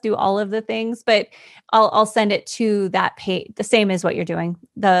none of us do all of the things, but I'll send it to that page, the same as what you're doing,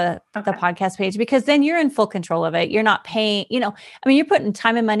 the podcast page, because then you're in full control of it. You're not paying, I mean, you're putting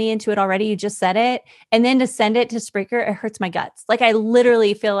time and money into it already. You just said it. And then to send it to Spreaker, it hurts my guts. Like I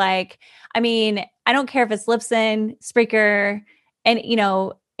literally feel like, I mean, I don't care if it's Libsyn, Spreaker,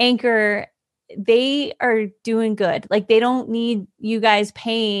 and, Anchor, they are doing good. Like they don't need you guys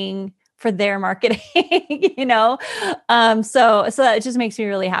paying for their marketing, so that just makes me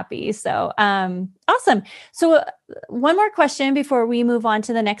really happy. So, awesome. So one more question before we move on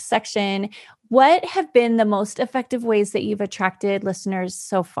to the next section. What have been the most effective ways that you've attracted listeners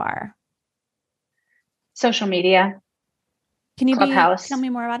so far? Social media. Can you tell me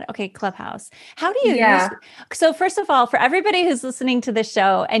more about it? Okay, Clubhouse. How do you use? So first of all, for everybody who's listening to the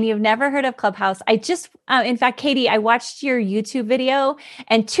show and you've never heard of Clubhouse, I just, in fact, Katie, I watched your YouTube video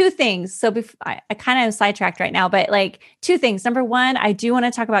and two things. So I kind of am sidetracked right now, but like two things. Number one, I do want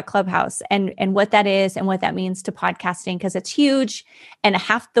to talk about Clubhouse and what that is and what that means to podcasting, because it's huge and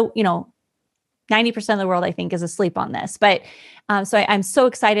half the, 90% of the world, I think, is asleep on this. But so I'm so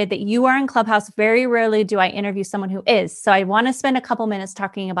excited that you are in Clubhouse. Very rarely do I interview someone who is. So I want to spend a couple minutes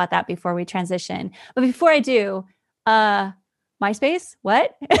talking about that before we transition. But before I do, MySpace,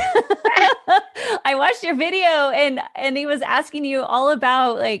 what? I watched your video and he was asking you all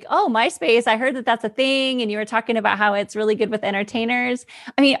about like, oh, MySpace. I heard that that's a thing. And you were talking about how it's really good with entertainers.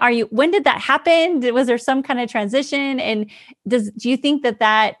 I mean, when did that happen? Was there some kind of transition? And do you think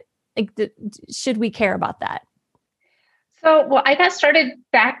that should we care about that? So, well, I got started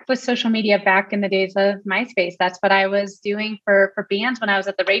back with social media back in the days of MySpace. That's what I was doing for bands when I was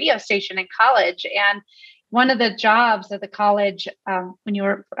at the radio station in college. And one of the jobs at the college, when you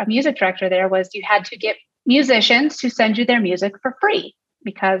were a music director there, was you had to get musicians to send you their music for free,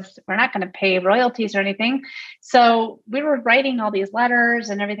 because we're not going to pay royalties or anything. So we were writing all these letters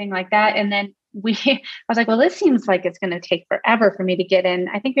and everything like that. And then I was like, well, this seems like it's going to take forever for me to get in.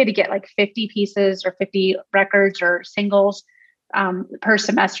 I think we had to get like 50 pieces or 50 records or singles per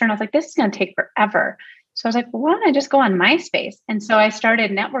semester. And I was like, this is going to take forever. So I was like, well, why don't I just go on MySpace? And so I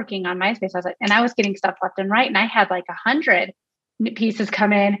started networking on MySpace. I was like, and I was getting stuff left and right. And I had like 100 pieces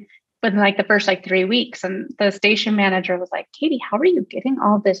come in within like the first 3 weeks. And the station manager was like, Katie, how are you getting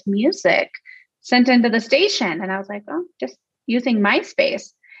all this music sent into the station? And I was like, oh, just using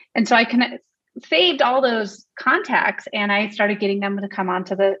MySpace. And so I saved all those contacts and I started getting them to come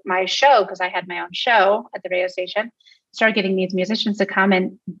onto my show, because I had my own show at the radio station. Started getting these musicians to come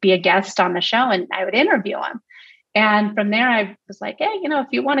and be a guest on the show, and I would interview them. And from there, I was like, hey, if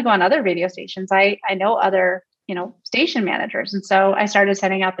you want to go on other radio stations, I know other, station managers. And so I started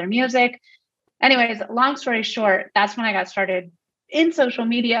sending out their music. Anyways, long story short, that's when I got started in social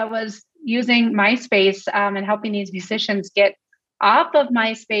media, was using MySpace and helping these musicians get off of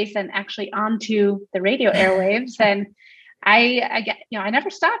MySpace and actually onto the radio airwaves. And I get, I never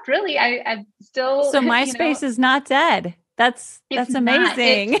stopped really. I still. So MySpace is not dead. That's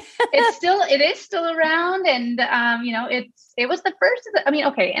amazing. It is still around. And, it was the first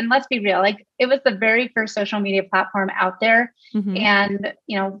okay. And let's be real. Like it was the very first social media platform out there. Mm-hmm. And,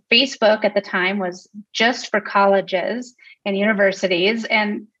 Facebook at the time was just for colleges and universities.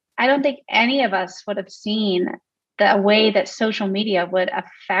 And I don't think any of us would have seen the way that social media would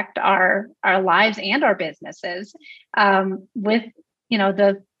affect our lives and our businesses, with,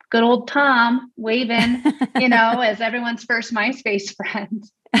 the good old Tom waving, as everyone's first MySpace friend.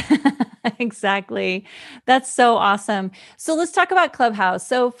 Exactly. That's so awesome. So let's talk about Clubhouse.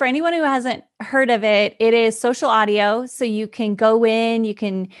 So for anyone who hasn't heard of it, it is social audio. So you can go in, you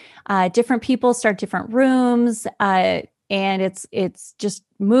can, different people start different rooms, and it's just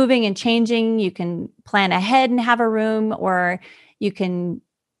moving and changing. You can plan ahead and have a room, or you can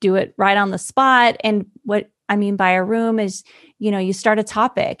do it right on the spot. And what I mean by a room is, you start a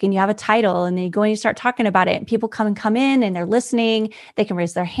topic and you have a title, and then you go and you start talking about it, and people come in and they're listening. They can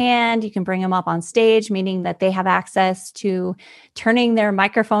raise their hand. You can bring them up on stage, meaning that they have access to turning their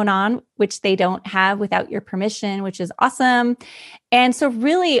microphone on, which they don't have without your permission, which is awesome. And so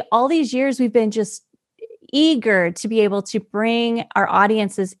really all these years we've been just eager to be able to bring our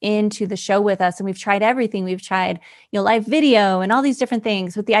audiences into the show with us. And we've tried everything. We've tried, live video and all these different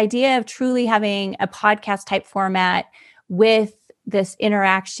things, with the idea of truly having a podcast type format with this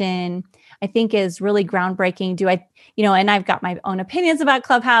interaction. I think is really groundbreaking. And I've got my own opinions about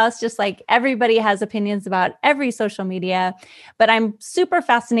Clubhouse, just like everybody has opinions about every social media, but I'm super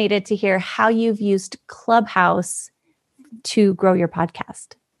fascinated to hear how you've used Clubhouse to grow your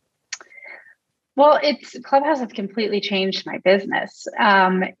podcast. Well, Clubhouse has completely changed my business.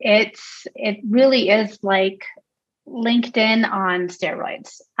 It really is like LinkedIn on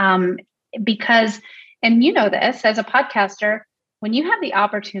steroids. Because, and you know this as a podcaster, when you have the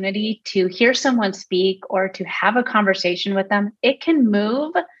opportunity to hear someone speak or to have a conversation with them, it can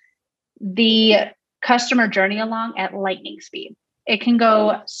move the customer journey along at lightning speed. It can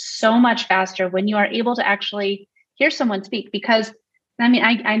go so much faster when you are able to actually hear someone speak. Because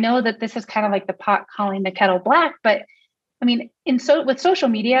I know that this is kind of like the pot calling the kettle black, but I mean, with social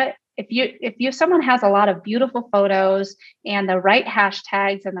media, if someone has a lot of beautiful photos and the right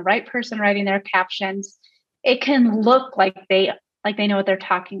hashtags and the right person writing their captions, it can look like they know what they're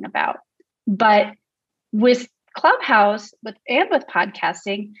talking about. But with Clubhouse and with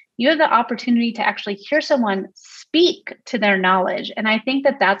podcasting, you have the opportunity to actually hear someone speak to their knowledge. And I think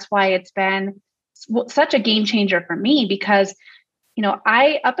that that's why it's been such a game changer for me, because,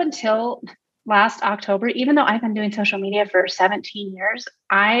 up until last October, even though I've been doing social media for 17 years,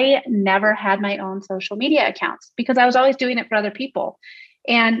 I never had my own social media accounts because I was always doing it for other people.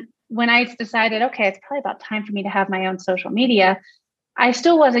 And when I decided, okay, it's probably about time for me to have my own social media, I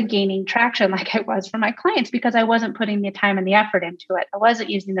still wasn't gaining traction like I was for my clients because I wasn't putting the time and the effort into it. I wasn't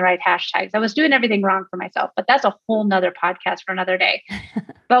using the right hashtags. I was doing everything wrong for myself, but that's a whole nother podcast for another day.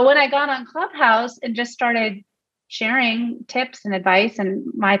 But when I got on Clubhouse and just started sharing tips and advice and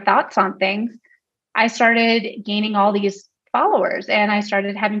my thoughts on things, I started gaining all these followers, and I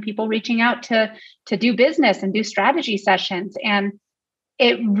started having people reaching out to do business and do strategy sessions. And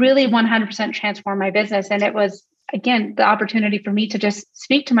it really 100% transformed my business. And it was, again, the opportunity for me to just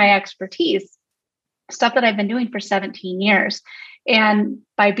speak to my expertise, stuff that I've been doing for 17 years. And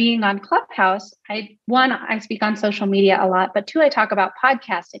by being on Clubhouse, I speak on social media a lot, but two, I talk about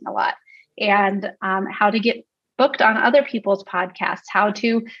podcasting a lot and how to get booked on other people's podcasts, how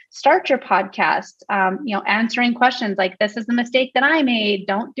to start your podcast, answering questions like, this is the mistake that I made,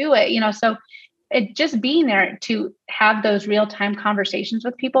 don't do it. So it just being there to have those real-time conversations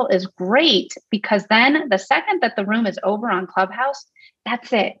with people is great, because then the second that the room is over on Clubhouse,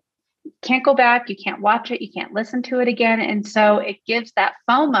 that's it. You can't go back. You can't watch it. You can't listen to it again. And so it gives that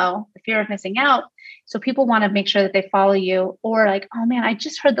FOMO, the fear of missing out. So people want to make sure that they follow you, or like, oh man, I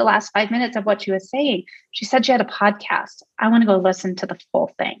just heard the last 5 minutes of what she was saying. She said she had a podcast. I want to go listen to the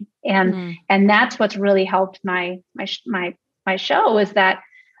full thing. And that's what's really helped my show, is that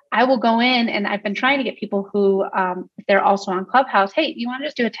I will go in, and I've been trying to get people who, if they're also on Clubhouse, hey, you want to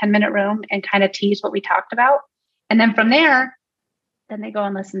just do a 10-minute room and kind of tease what we talked about? And then from there, then they go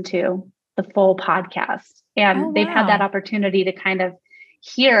and listen to the full podcast. And they've had that opportunity to kind of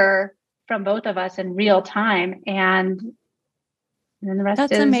hear from both of us in real time. And then the rest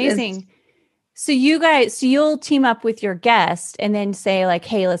That's amazing. So you'll team up with your guest and then say like,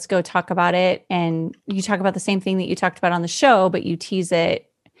 hey, let's go talk about it. And you talk about the same thing that you talked about on the show, but you tease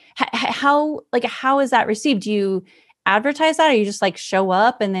it. How is that received? Do you advertise that, or you just like show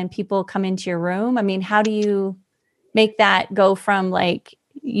up and then people come into your room? I mean, how do you make that go from like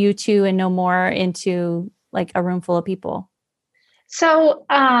you two and no more into like a room full of people? So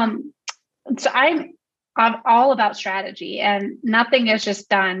I'm all about strategy, and nothing is just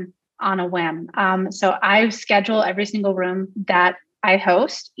done on a whim. So I schedule every single room that I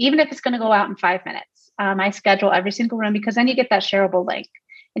host, even if it's going to go out in 5 minutes. I schedule every single room, because then you get that shareable link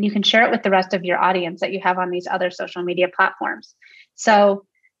and you can share it with the rest of your audience that you have on these other social media platforms. So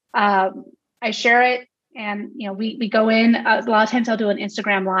I share it, and we go in. A lot of times I'll do an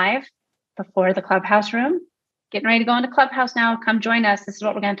Instagram live before the Clubhouse room. Getting ready to go into Clubhouse now. Come join us. This is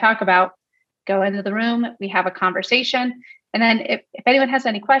what we're going to talk about. Go into the room. We have a conversation. And then if anyone has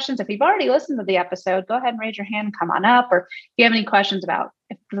any questions, if you've already listened to the episode, go ahead and raise your hand and come on up. Or if you have any questions about,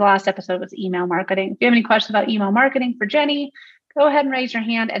 if the last episode was email marketing, if you have any questions about email marketing for Jenny, go ahead and raise your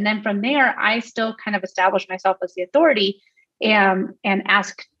hand. And then from there, I still kind of establish myself as the authority and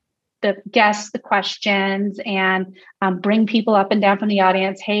ask the guests the questions and bring people up and down from the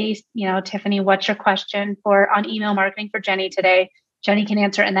audience. Hey, Tiffany, what's your question on email marketing for Jenny today? Jenny can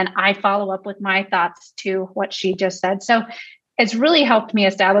answer. And then I follow up with my thoughts to what she just said. So it's really helped me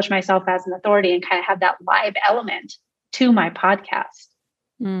establish myself as an authority and kind of have that live element to my podcast.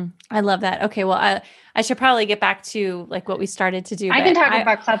 I love that. Okay. Well, I should probably get back to like what we started to do. I can talk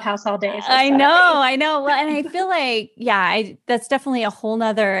about Clubhouse all day. So I know. Well, and I feel like, that's definitely a whole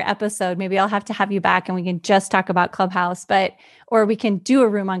nother episode. Maybe I'll have to have you back and we can just talk about Clubhouse, or we can do a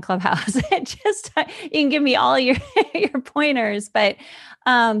room on Clubhouse. Just, you can give me all your pointers, but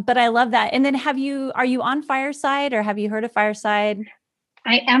I love that. And then are you on Fireside, or have you heard of Fireside?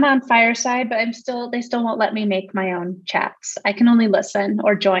 I am on Fireside, but they still won't let me make my own chats. I can only listen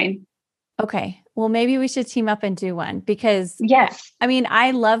or join. Okay. Well, maybe we should team up and do one, because yes, I mean, I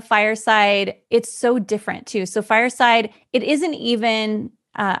love Fireside. It's so different too. So Fireside, it isn't even,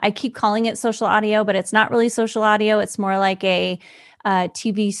 I keep calling it social audio, but it's not really social audio. It's more like a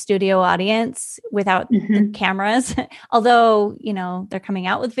TV studio audience without the cameras, although, they're coming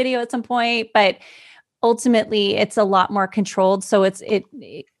out with video at some point, but ultimately it's a lot more controlled. So it's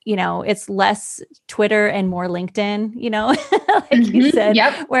less Twitter and more LinkedIn, like you said,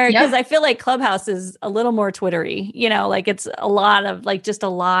 because I feel like Clubhouse is a little more Twittery, like it's a lot of just a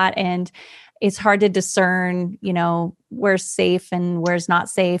lot. And it's hard to discern, where's safe and where's not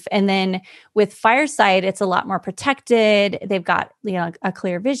safe. And then with Fireside, it's a lot more protected. They've got, a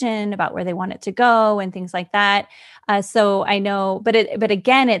clear vision about where they want it to go and things like that. So I know, but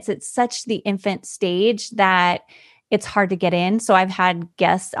again, it's at such the infant stage that it's hard to get in. So I've had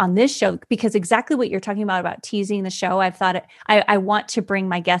guests on this show, because exactly what you're talking about teasing the show. I've thought I want to bring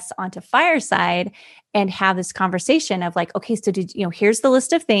my guests onto Fireside and have this conversation of like, okay, so here's the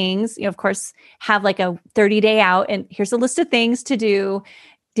list of things, of course, have like a 30-day out, and here's a list of things to do.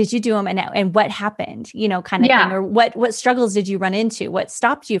 Did you do them? And what happened, kind of thing, or what struggles did you run into? What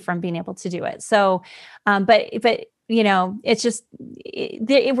stopped you from being able to do it? So, but it's just,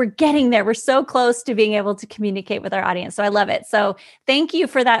 we're getting there. We're so close to being able to communicate with our audience. So I love it. So thank you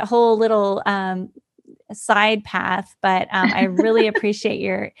for that whole little, side path, but I really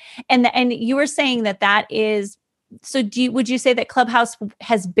appreciate and you were saying that is, so would you say that Clubhouse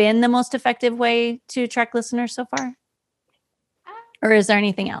has been the most effective way to attract listeners so far? Or is there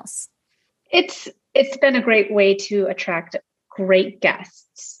anything else? It's been a great way to attract great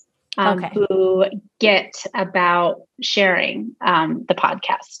guests who get about sharing the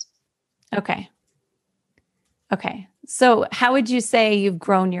podcast. Okay. So how would you say you've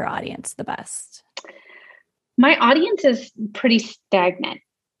grown your audience the best? My audience is pretty stagnant,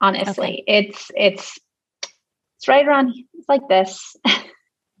 honestly. Okay. It's right around, it's like this.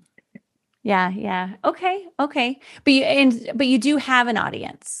 Yeah. Okay. But you do have an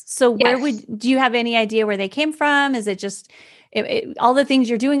audience. So do you have any idea where they came from? Is it just all the things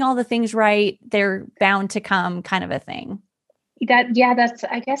you're doing, all the things right, they're bound to come kind of a thing? I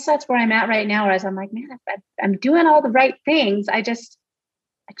guess that's where I'm at right now. Whereas I'm like, man, I'm doing all the right things. I just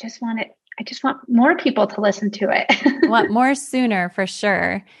want more people to listen to it. Want more sooner, for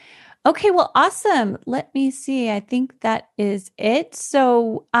sure. Okay, well, awesome. Let me see. I think that is it.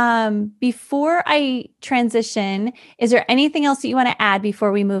 So before I transition, is there anything else that you want to add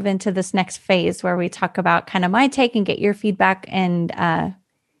before we move into this next phase where we talk about kind of my take and get your feedback and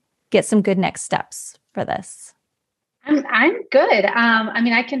get some good next steps for this? I'm good.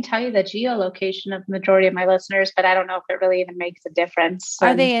 I can tell you the geolocation of the majority of my listeners, but I don't know if it really even makes a difference.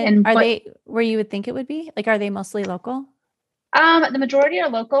 Are they where you would think it would be? Like, are they mostly local? The majority are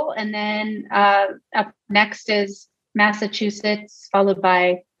local, and then up next is Massachusetts, followed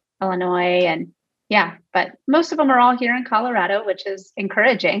by Illinois, and but most of them are all here in Colorado, which is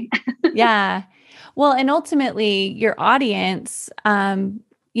encouraging. Yeah. Well, and ultimately your audience,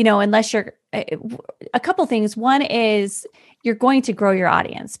 unless you're a couple things. One is you're going to grow your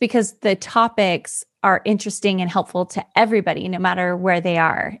audience because the topics are interesting and helpful to everybody, no matter where they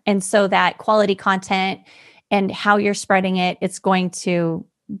are. And so that quality content and how you're spreading it, it's going to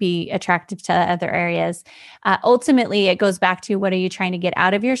be attractive to other areas. Ultimately, it goes back to what are you trying to get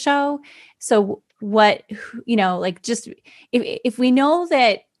out of your show? So what, just if we know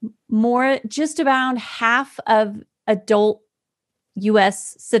that just about half of adult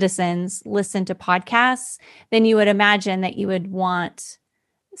U.S. citizens listen to podcasts, then you would imagine that you would want,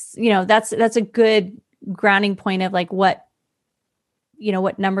 that's a good grounding point of like what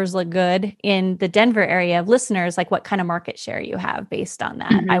numbers look good in the Denver area of listeners, like what kind of market share you have based on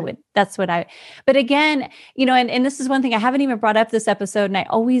that. Mm-hmm. But again, and this is one thing I haven't even brought up this episode, and I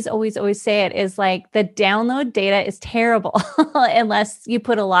always say it, is like the download data is terrible unless you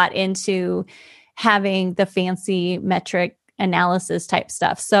put a lot into having the fancy metric analysis type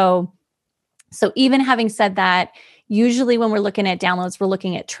stuff. So even having said that, usually when we're looking at downloads, we're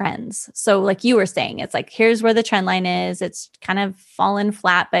looking at trends. So like you were saying, it's like, here's where the trend line is. It's kind of fallen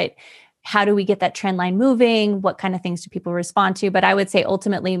flat, but how do we get that trend line moving? What kind of things do people respond to? But I would say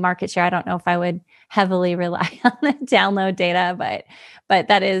ultimately market share. I don't know if I would heavily rely on the download data, but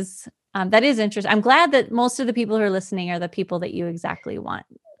that is interesting. I'm glad that most of the people who are listening are the people that you exactly want.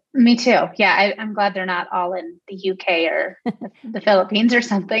 Me too. Yeah, I'm glad they're not all in the UK or the Philippines or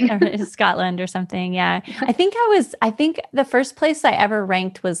something. Or Scotland or something. Yeah. I think the first place I ever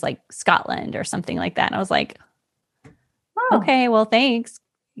ranked was like Scotland or something like that. And I was like, okay, well, thanks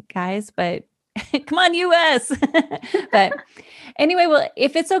guys, but come on, US. But anyway, well,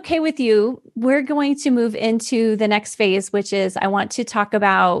 if it's okay with you, we're going to move into the next phase, which is I want to talk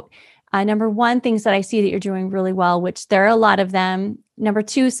about number one, things that I see that you're doing really well, which there are a lot of them. Number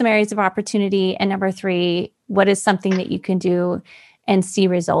two, some areas of opportunity. And number three, what is something that you can do and see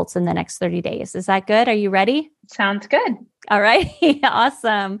results in the next 30 days? Is that good? Are you ready? Sounds good. All right.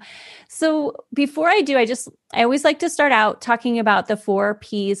 Awesome. So before I do, I always like to start out talking about the 4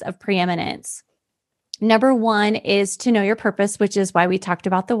 P's of preeminence. Number one is to know your purpose, which is why we talked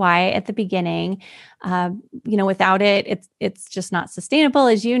about the why at the beginning. Without it, it's just not sustainable.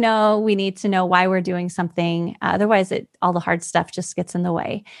 As you know, we need to know why we're doing something. Otherwise, all the hard stuff just gets in the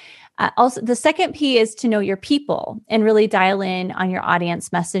way. Also, the second P is to know your people and really dial in on your audience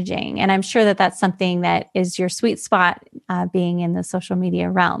messaging. And I'm sure that that's something that is your sweet spot, being in the social media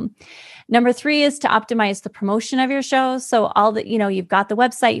realm. Number 3 is to optimize the promotion of your show. So all that, you've got the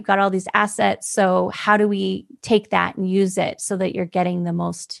website, you've got all these assets. So how do we take that and use it so that you're getting the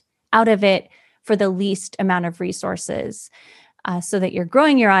most out of it for the least amount of resources, so that you're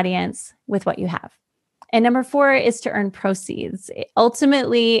growing your audience with what you have? And number 4 is to earn proceeds.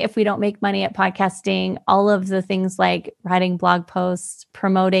 Ultimately, if we don't make money at podcasting, all of the things like writing blog posts,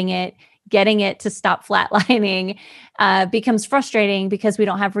 promoting it, getting it to stop flatlining, becomes frustrating because we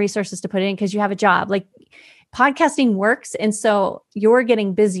don't have resources to put in because you have a job. Like, podcasting works. And so you're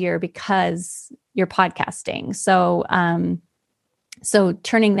getting busier because you're podcasting. So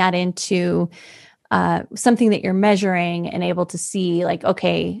turning that into something that you're measuring and able to see, like,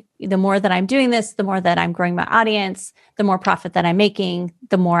 okay, the more that I'm doing this, the more that I'm growing my audience, the more profit that I'm making,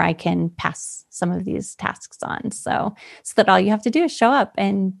 the more I can pass some of these tasks on. So that all you have to do is show up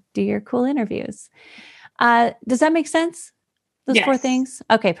and do your cool interviews. Does that make sense? Those Yes. 4 things?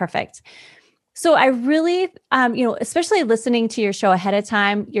 Okay, perfect. So I really, especially listening to your show ahead of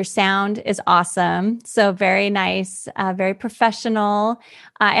time, your sound is awesome. So very nice, very professional.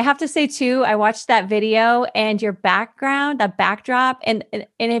 I have to say too, I watched that video and your background, that backdrop. And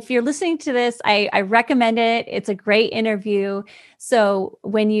if you're listening to this, I recommend it. It's a great interview. So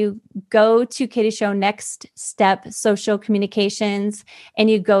when you go to Katie Show Next Step Social Communications and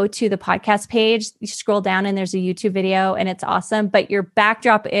you go to the podcast page, you scroll down and there's a YouTube video and it's awesome. But your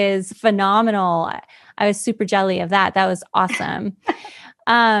backdrop is phenomenal. I was super jelly of that. That was awesome.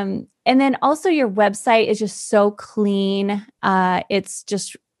 And then also your website is just so clean.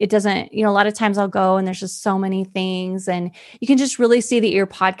 It doesn't, a lot of times I'll go and there's just so many things and you can just really see that your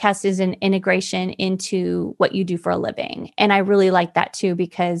podcast is an integration into what you do for a living. And I really like that too,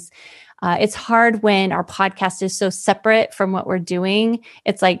 because it's hard when our podcast is so separate from what we're doing.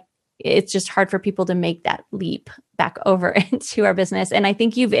 It's just hard for people to make that leap back over into our business. And I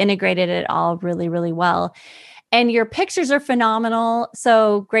think you've integrated it all really, really well. And your pictures are phenomenal.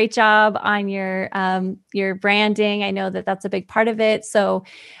 So great job on your branding. I know that that's a big part of it. So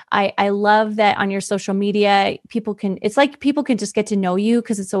I love that on your social media, people can just get to know you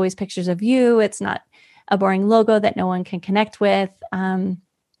because it's always pictures of you. It's not a boring logo that no one can connect with.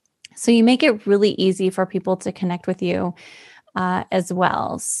 So you make it really easy for people to connect with you as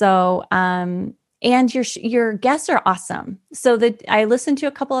well. So, and your guests are awesome. So that I listened to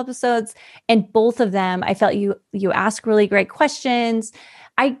a couple episodes and both of them, I felt you ask really great questions.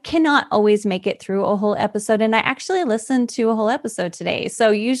 I cannot always make it through a whole episode. And I actually listened to a whole episode today. So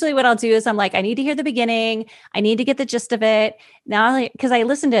usually what I'll do is I'm like, I need to hear the beginning. I need to get the gist of it. Now, because I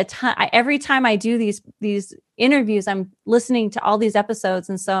listen to a ton, every time I do these interviews, I'm listening to all these episodes.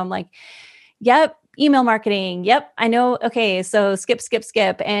 And so I'm like, yep, email marketing. Yep, I know. Okay. So skip.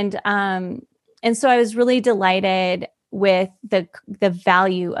 And so I was really delighted with the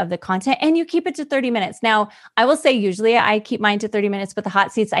value of the content, and you keep it to 30 minutes. Now, I will say usually I keep mine to 30 minutes, but the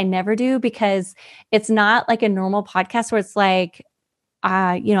hot seats I never do because it's not like a normal podcast where it's like,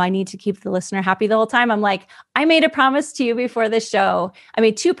 I need to keep the listener happy the whole time. I'm like, I made a promise to you before the show. I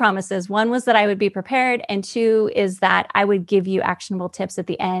made 2 promises. One was that I would be prepared, and 2 is that I would give you actionable tips at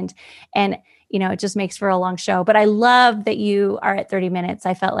the end. And it just makes for a long show. But I love that you are at 30 minutes.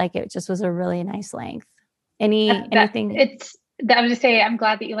 I felt like it just was a really nice length. Anything? I was just saying, I'm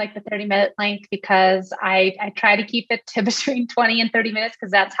glad that you like the 30-minute length because I try to keep it to between 20 and 30 minutes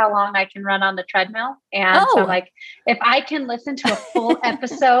because that's how long I can run on the treadmill. And so I'm like, if I can listen to a full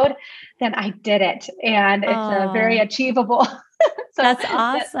episode, then I did it. And it's very achievable. So that's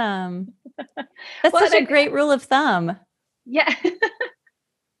awesome. That's such a great rule of thumb. Yeah.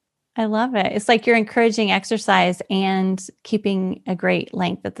 I love it. It's like you're encouraging exercise and keeping a great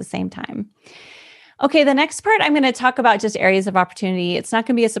length at the same time. Okay, the next part, I'm going to talk about just areas of opportunity. It's not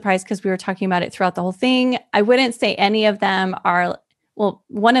going to be a surprise because we were talking about it throughout the whole thing. I wouldn't say any of them are, well,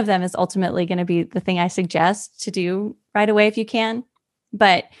 one of them is ultimately going to be the thing I suggest to do right away if you can,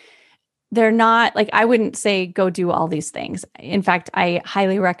 but they're not like, I wouldn't say go do all these things. In fact, I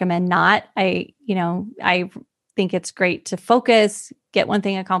highly recommend not. I think it's great to focus, get one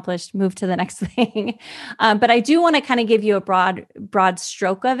thing accomplished, move to the next thing. But I do want to kind of give you a broad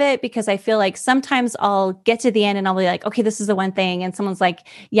stroke of it because I feel like sometimes I'll get to the end and I'll be like, okay, this is the one thing. And someone's like,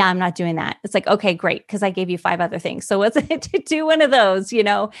 yeah, I'm not doing that. It's like, okay, great. Because I gave you 5 other things. So what's it to do one of those,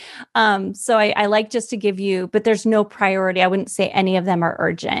 So I like just to give you, but there's no priority. I wouldn't say any of them are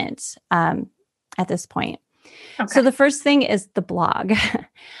urgent at this point. Okay. So the first thing is the blog.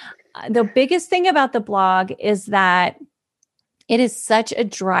 The biggest thing about the blog is that it is such a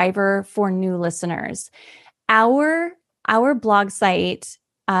driver for new listeners. Our blog site,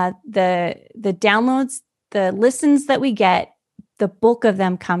 the downloads, the listens that we get, the bulk of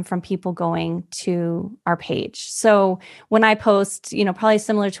them come from people going to our page. So when I post, probably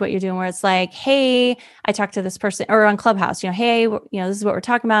similar to what you're doing, where it's like, hey, I talked to this person, or on Clubhouse, hey, this is what we're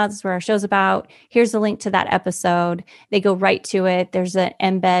talking about. This is what our show's about. Here's the link to that episode. They go right to it. There's an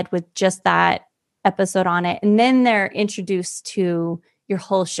embed with just that episode on it. And then they're introduced to your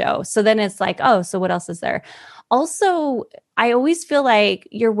whole show. So then it's like, oh, so what else is there? Also, I always feel like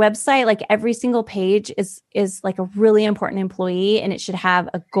your website, like every single page is like a really important employee and it should have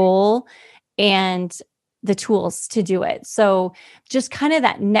a goal and the tools to do it. So just kind of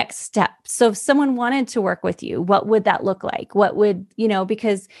that next step. So if someone wanted to work with you, what would that look like? What would,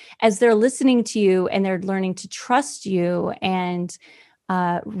 because as they're listening to you and they're learning to trust you and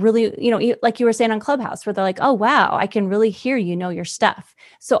really, like you were saying on Clubhouse, where they're like, oh, wow, I can really hear your stuff.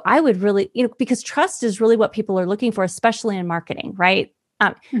 So I would really, because trust is really what people are looking for, especially in marketing, right?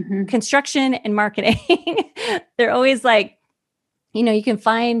 Construction and marketing, they're always like, you can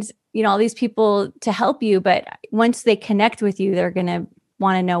find, all these people to help you, but once they connect with you, they're going to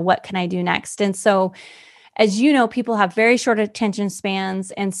want to know, what can I do next? And so as you know, people have very short attention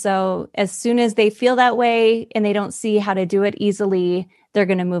spans. And so as soon as they feel that way and they don't see how to do it easily, they're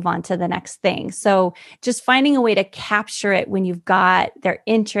going to move on to the next thing. So just finding a way to capture it when you've got their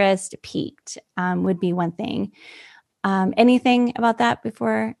interest peaked would be one thing. Anything about that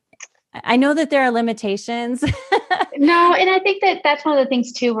before? I know that there are limitations. No, and I think that that's one of the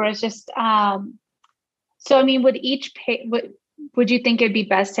things too, where it's just, would each page, would you think it'd be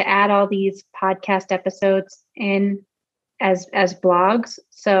best to add all these podcast episodes in as blogs?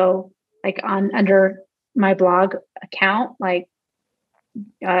 So like under my blog account, like,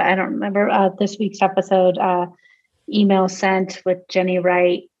 I don't remember this week's episode, email sent with Jenny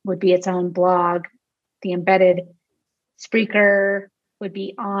Wright would be its own blog. The embedded Spreaker would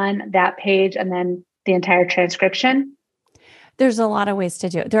be on that page, and then the entire transcription. There's a lot of ways to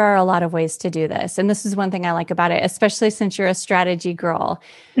do it. There are a lot of ways to do this. And this is one thing I like about it, especially since you're a strategy girl.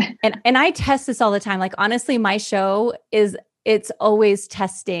 And I test this all the time. Like, honestly, my show it's always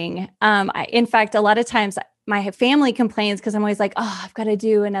testing. In fact, a lot of times my family complains because I'm always like, oh, I've got to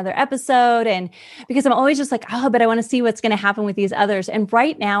do another episode. And because I'm always just like, oh, but I want to see what's going to happen with these others. And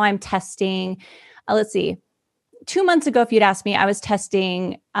right now I'm testing, let's see, 2 months ago, if you'd asked me, I was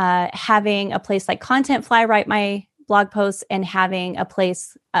testing having a place like Contentfly write my blog posts and having a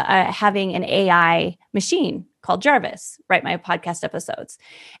place, having an AI machine called Jarvis write my podcast episodes.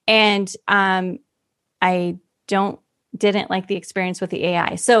 And I didn't like the experience with the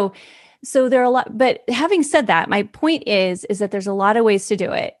AI. So there are a lot, but having said that, my point is that there's a lot of ways to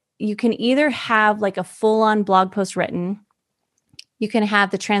do it. You can either have like a full-on blog post written. You can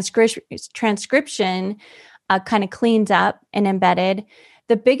have the transcription kind of cleaned up and embedded.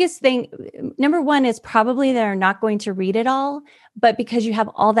 The biggest thing, number one, is probably they're not going to read it all, but because you have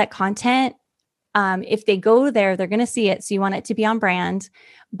all that content, if they go there, they're going to see it. So you want it to be on brand,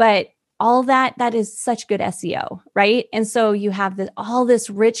 but all that is such good SEO, right? And so you have all this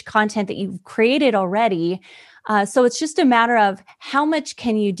rich content that you've created already. So it's just a matter of how much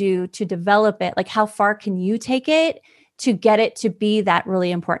can you do to develop it? Like, how far can you take it to get it to be that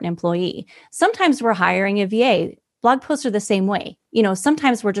really important employee? Sometimes we're hiring a VA. Blog posts are the same way.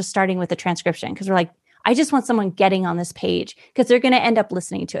 Sometimes we're just starting with the transcription because we're like, I just want someone getting on this page because they're going to end up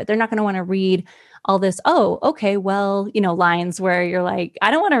listening to it. They're not going to want to read all this, oh, okay, well, lines where you're like,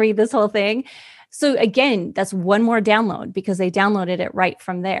 I don't want to read this whole thing. So again, that's one more download because they downloaded it right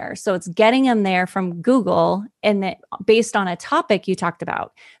from there. So it's getting them there from Google and that based on a topic you talked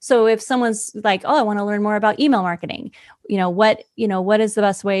about. So if someone's like, oh, I want to learn more about email marketing, what is the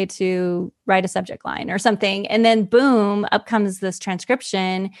best way to write a subject line or something? And then boom, up comes this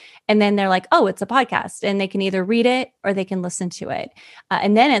transcription. And then they're like, oh, it's a podcast, and they can either read it or they can listen to it.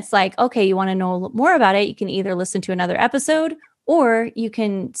 And then it's like, okay, you want to know more about it. You can either listen to another episode or you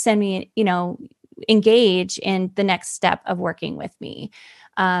can send me, engage in the next step of working with me.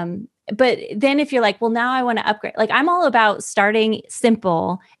 But then if you're like, well, now I want to upgrade, like I'm all about starting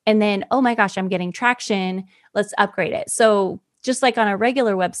simple and then, oh my gosh, I'm getting traction. Let's upgrade it. So just like on a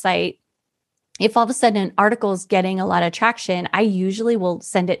regular website, if all of a sudden an article is getting a lot of traction, I usually will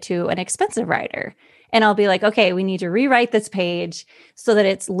send it to an expensive writer. And I'll be like, okay, we need to rewrite this page so that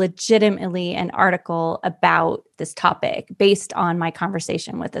it's legitimately an article about this topic based on my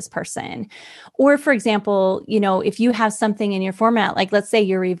conversation with this person. Or for example, if you have something in your format, like let's say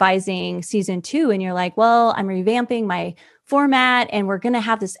you're revising season 2 and you're like, well, I'm revamping my format and we're going to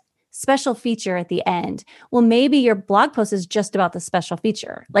have this special feature at the end. Well, maybe your blog post is just about the special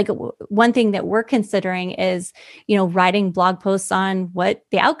feature. Like one thing that we're considering is, writing blog posts on what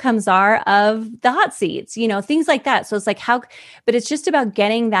the outcomes are of the hot seats, things like that. So it's like but it's just about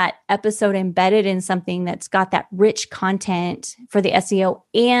getting that episode embedded in something that's got that rich content for the SEO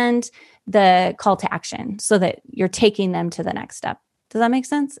and the call to action so that you're taking them to the next step. Does that make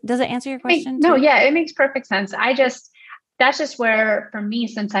sense? Does it answer your question? No, yeah, it makes perfect sense. That's just where, for me,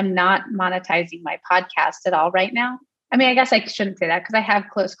 since I'm not monetizing my podcast at all right now, I mean, I guess I shouldn't say that because I have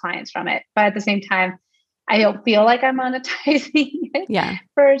close clients from it, but at the same time, I don't feel like I'm monetizing it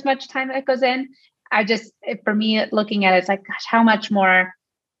for as much time that goes in. For me, looking at it, it's like, gosh, how much more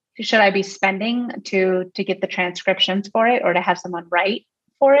should I be spending to get the transcriptions for it or to have someone write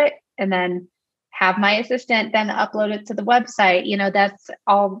for it and then have my assistant then upload it to the website? That's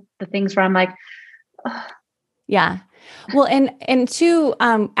all the things where I'm like, ugh. Yeah. Well, and two,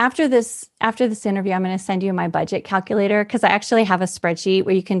 after this interview, I'm going to send you my budget calculator because I actually have a spreadsheet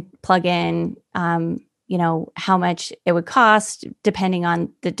where you can plug in, how much it would cost depending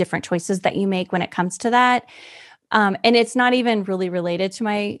on the different choices that you make when it comes to that. And it's not even really related to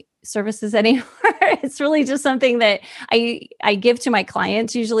my services anymore. It's really just something that I give to my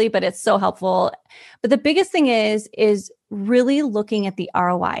clients usually, but it's so helpful. But the biggest thing is really looking at the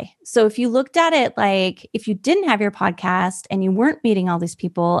ROI. So if you looked at it like if you didn't have your podcast and you weren't meeting all these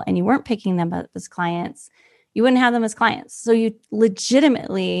people and you weren't picking them up as clients, you wouldn't have them as clients. So you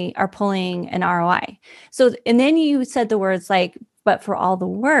legitimately are pulling an ROI. So, and then you said the words like, but for all the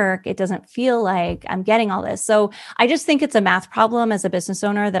work, it doesn't feel like I'm getting all this. So I just think it's a math problem as a business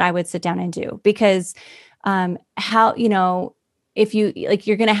owner that I would sit down and do because if you like,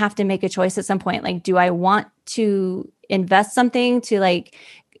 you're going to have to make a choice at some point. Like, do I want to invest something to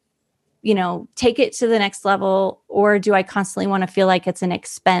take it to the next level? Or do I constantly want to feel like it's an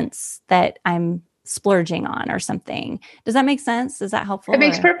expense that I'm splurging on or something? Does that make sense? Is that helpful? It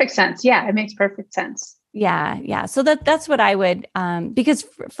makes perfect sense. Yeah, it makes perfect sense. Yeah. Yeah. So that's what I would, because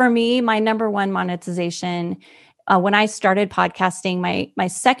for me, my number one monetization, when I started podcasting, my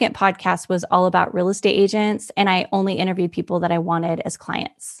second podcast was all about real estate agents, and I only interviewed people that I wanted as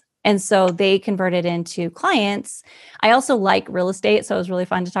clients. And so they converted into clients. I also like real estate. So it was really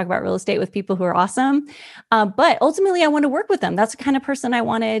fun to talk about real estate with people who are awesome. But ultimately, I want to work with them. That's the kind of person I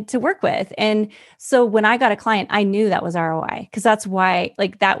wanted to work with. And so when I got a client, I knew that was ROI because that's why,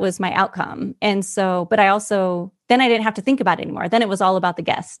 that was my outcome. And so, but then I didn't have to think about it anymore. Then it was all about the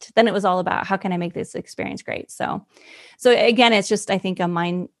guest. Then it was all about how can I make this experience great? So again, it's just, I think a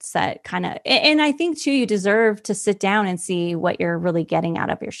mindset kind of, and I think too, you deserve to sit down and see what you're really getting out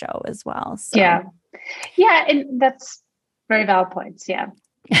of your show as well. So. Yeah. Yeah. And that's very valid points. Yeah.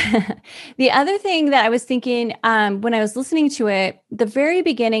 The other thing that I was thinking when I was listening to it, the very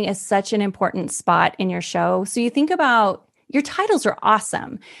beginning is such an important spot in your show. So you think about your titles are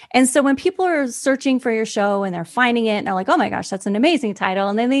awesome. And so when people are searching for your show and they're finding it and they're like, oh my gosh, that's an amazing title.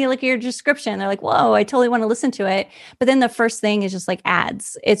 And then they look at your description, they're like, whoa, I totally want to listen to it. But then the first thing is just like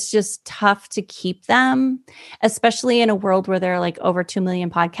ads. It's just tough to keep them, especially in a world where there are like over 2 million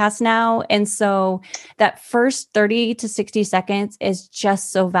podcasts now. And so that first 30 to 60 seconds is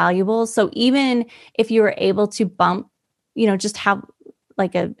just so valuable. So even if you were able to bump, just have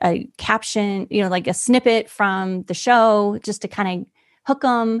like a caption, like a snippet from the show just to kind of hook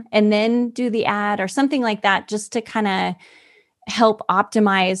them and then do the ad or something like that, just to kind of help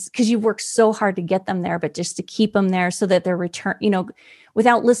optimize, because you've worked so hard to get them there, but just to keep them there so that they're return,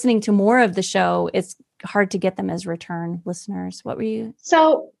 without listening to more of the show, it's hard to get them as return listeners. What were you?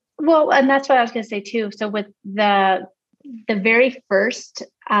 So, well, and that's what I was going to say too. So with the very first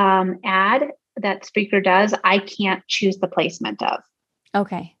ad that Spreaker does, I can't choose the placement of.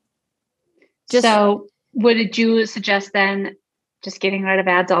 Okay. So would you suggest then just getting rid of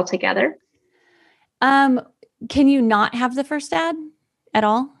ads altogether? Can you not have the first ad at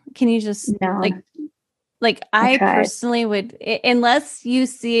all? Can you just like I personally would, unless you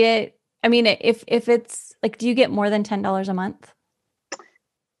see it. I mean, if it's like, do you get more than $10 a month?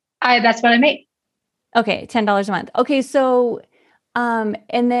 That's what I make. Okay. $10 a month. Okay. So, and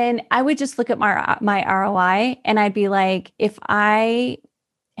then I would just look at my ROI, and I'd be like, if I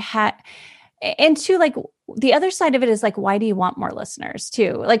had, and two, like the other side of it is like, why do you want more listeners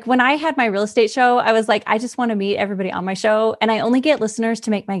too? Like when I had my real estate show, I was like, I just want to meet everybody on my show, and I only get listeners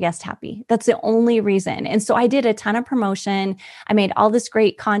to make my guest happy. That's the only reason. And so I did a ton of promotion. I made all this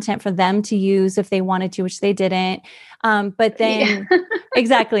great content for them to use if they wanted to, which they didn't. But then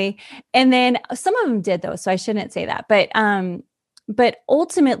exactly. And then some of them did though. So I shouldn't say that, but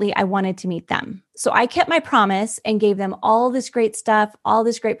ultimately I wanted to meet them. So I kept my promise and gave them all this great stuff, all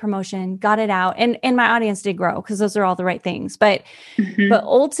this great promotion, got it out. And my audience did grow because those are all the right things. But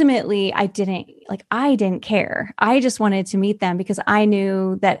ultimately I didn't care. I just wanted to meet them because I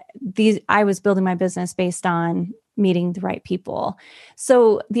knew that I was building my business based on meeting the right people.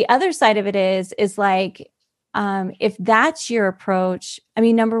 So the other side of it is like, if that's your approach, I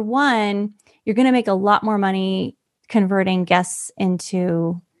mean, number one, you're going to make a lot more money converting guests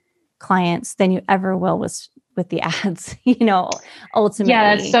into clients than you ever will with the ads, ultimately.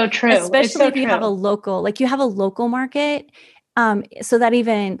 Yeah, that's so true. Especially if you have a local market. So that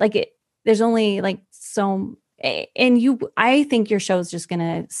even there's only I think your show is just going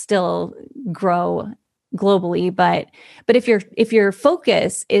to still grow globally, but if your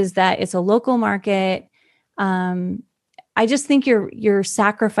focus is that it's a local market, I just think you're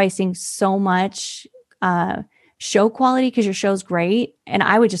sacrificing so much, show quality because your show's great. And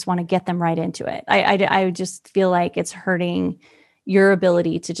I would just want to get them right into it. I would just feel like it's hurting your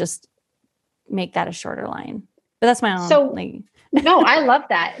ability to just make that a shorter line. But that's my own. So, no, I love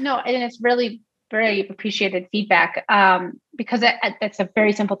that. No, and it's really very appreciated feedback, because it's a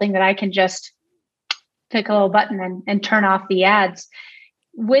very simple thing that I can just click a little button and turn off the ads.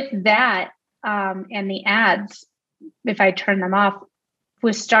 With that, and the ads, if I turn them off,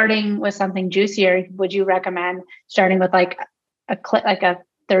 with starting with something juicier, would you recommend starting with like a clip, like a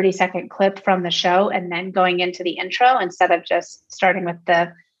 30-second clip from the show, and then going into the intro instead of just starting with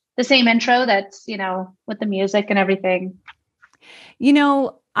the same intro that's, with the music and everything?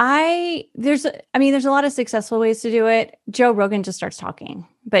 There's a lot of successful ways to do it. Joe Rogan just starts talking,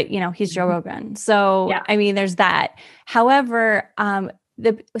 but he's Joe Rogan. So, yeah. I mean, there's that. However,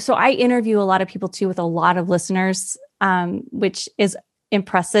 so I interview a lot of people too, with a lot of listeners, which is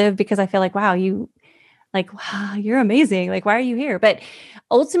impressive because I feel like, wow, you're amazing. Like, why are you here? But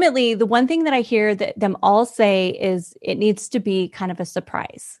ultimately, the one thing that I hear that them all say is it needs to be kind of a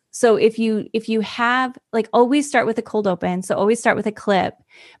surprise. So if you have, always start with a cold open. So always start with a clip,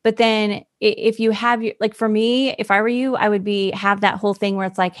 but then if you have for me, if I were you, I would have that whole thing where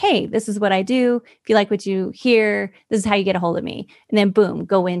it's like, hey, this is what I do. If you like what you hear, this is how you get a hold of me. And then boom,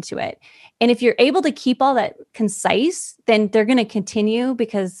 go into it. And if you're able to keep all that concise, then they're going to continue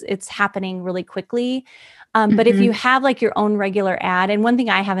because it's happening really quickly. But if you have your own regular ad, and one thing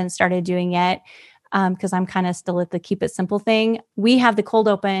I haven't started doing yet, because I'm kind of still at the keep it simple thing, we have the cold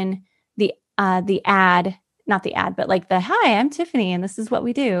open, the ad, not the ad, but hi, I'm Tiffany, and this is what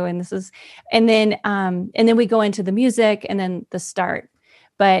we do, and then we go into the music and then the start.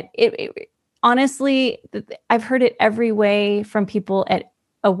 But it honestly, I've heard it every way from people at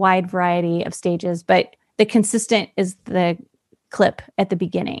a wide variety of stages, but the consistent is the clip at the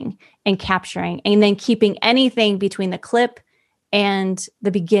beginning and capturing, and then keeping anything between the clip and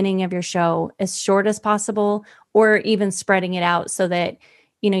the beginning of your show as short as possible, or even spreading it out so that,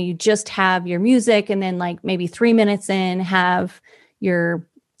 you just have your music and then maybe 3 minutes in have your,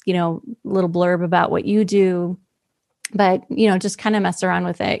 little blurb about what you do, but, just kind of mess around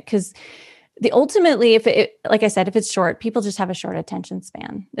with it. Cause ultimately, like I said, if it's short, people just have a short attention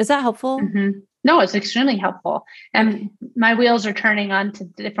span. Is that helpful? Mm-hmm. No, it's extremely helpful. And my wheels are turning on to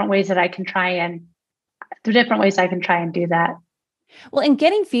different ways that I can try and do that. Well, and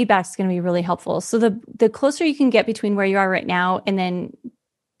getting feedback is going to be really helpful. So the closer you can get between where you are right now and then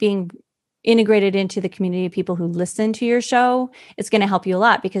being integrated into the community of people who listen to your show, it's going to help you a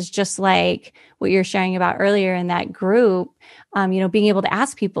lot, because just like what you're sharing about earlier in that group, being able to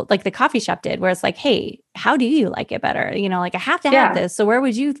ask people like the coffee shop did, where it's like, hey, how do you like it better? Like I have to have this. So where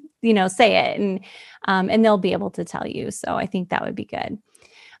would you, say it? And they'll be able to tell you. So I think that would be good.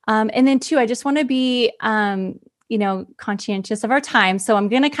 And then two, I just want to be, conscientious of our time. So I'm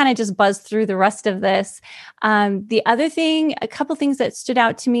going to kind of just buzz through the rest of this. The other thing, a couple things that stood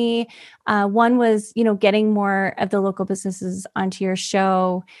out to me. One was, getting more of the local businesses onto your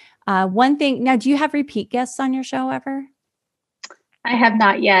show. One thing, now, do you have repeat guests on your show ever? I have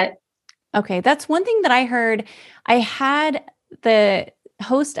not yet. Okay. That's one thing that I heard. I had the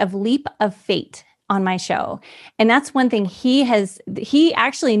host of Leap of Fate on my show. And that's one thing he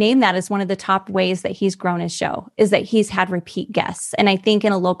actually named that as one of the top ways that he's grown his show, is that he's had repeat guests. And I think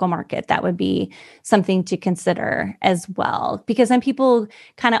in a local market, that would be something to consider as well, because then people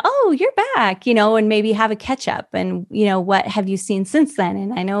kind of, oh, you're back, and maybe have a catch up and, what have you seen since then?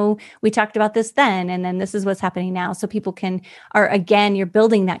 And I know we talked about this then, and then this is what's happening now. So people you're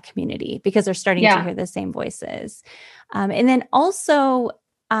building that community because they're starting to hear the same voices. And then also,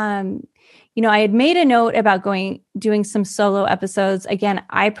 I had made a note about doing some solo episodes. Again,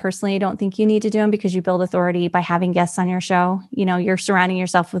 I personally don't think you need to do them because you build authority by having guests on your show. You're surrounding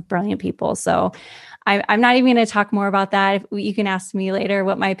yourself with brilliant people. So I'm not even going to talk more about that. You can ask me later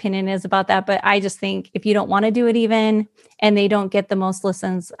what my opinion is about that. But I just think if you don't want to do it even, and they don't get the most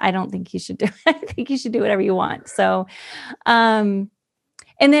listens, I don't think you should do it. I think you should do whatever you want. So, and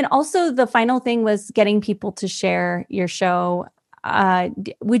then also the final thing was getting people to share your show.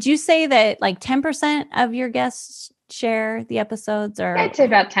 Would you say that like 10% of your guests share the episodes, or? I'd say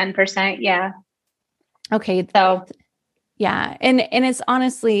about 10%. Yeah. Okay. So yeah. And it's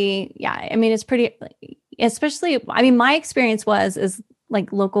honestly, yeah, I mean, it's pretty, especially, my experience is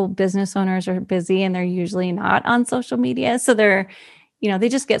like local business owners are busy and they're usually not on social media. So they're, they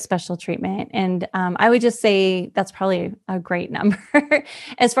just get special treatment. And I would just say that's probably a great number.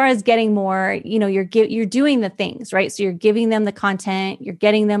 As far as getting more, you're doing the things, right? So you're giving them the content, you're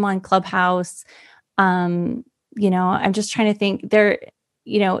getting them on Clubhouse. I'm just trying to think they're,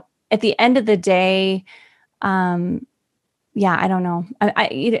 at the end of the day, I don't know.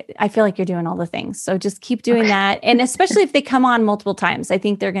 I feel like you're doing all the things. So just keep doing that. And especially if they come on multiple times, I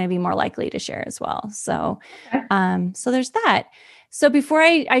think they're going to be more likely to share as well. So, so there's that. So before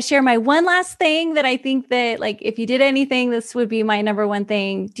I share my one last thing that I think that, like, if you did anything, this would be my number one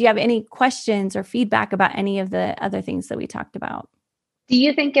thing. Do you have any questions or feedback about any of the other things that we talked about? Do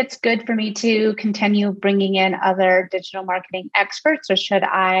you think it's good for me to continue bringing in other digital marketing experts, or should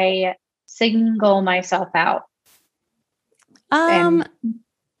I single myself out? That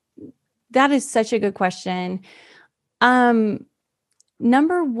is such a good question.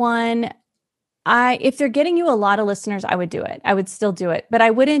 Number one, if they're getting you a lot of listeners, I would do it. I would still do it, but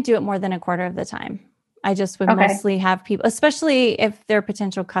I wouldn't do it more than a quarter of the time. I just would mostly have people, especially if they're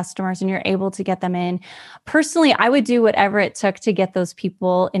potential customers and you're able to get them in. Personally, I would do whatever it took to get those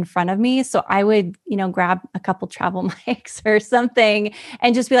people in front of me. So I would, grab a couple travel mics or something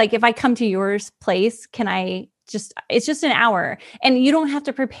and just be like, if I come to your place, it's just an hour and you don't have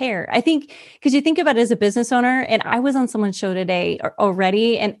to prepare. I think, because you think about it as a business owner, and I was on someone's show today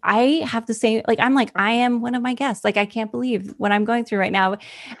already, and I have the same, I am one of my guests. Like, I can't believe what I'm going through right now.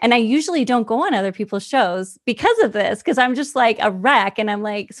 And I usually don't go on other people's shows because of this, because I'm just like a wreck. And I'm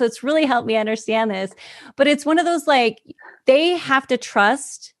like, so it's really helped me understand this, but it's one of those, like, they have to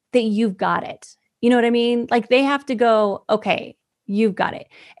trust that you've got it. You know what I mean? Like, they have to go, okay, you've got it.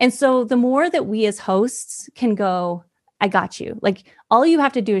 And so the more that we as hosts can go, I got you. Like, all you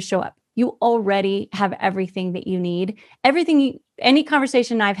have to do is show up. You already have everything that you need. Any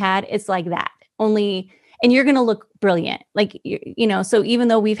conversation I've had, it's like that only, and you're going to look brilliant. Like, so even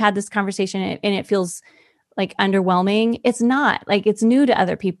though we've had this conversation and it feels like underwhelming, it's not. Like, it's new to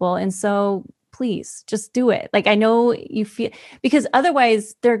other people. And so please just do it. Like, I know you feel, because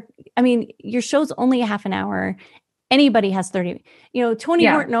otherwise your show's only a half an hour. Anybody has 30, Tony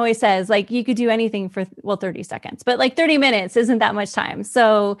Horton always says, like, you could do anything for 30 seconds, but like 30 minutes isn't that much time.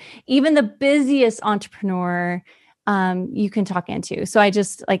 So even the busiest entrepreneur, you can talk into. So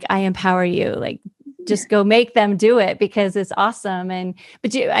I empower you, like, just go make them do it because it's awesome.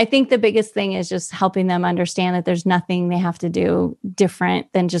 I think the biggest thing is just helping them understand that there's nothing they have to do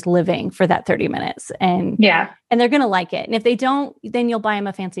different than just living for that 30 minutes. And they're going to like it. And if they don't, then you'll buy them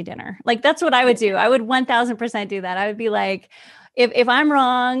a fancy dinner. Like, that's what I would do. I would 1000% do that. I would be like, if I'm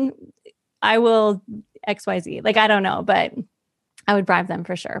wrong, I will XYZ. Like, I don't know, but I would bribe them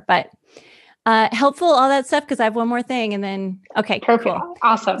for sure. But Helpful, all that stuff, because I have one more thing and then, okay, perfect. Cool.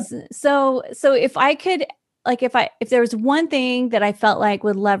 Awesome. So if I could, like, if there was one thing that I felt like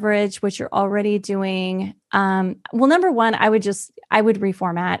would leverage what you're already doing, well, number one, I would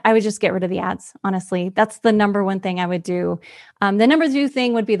reformat. I would just get rid of the ads. Honestly, that's the number one thing I would do. The number two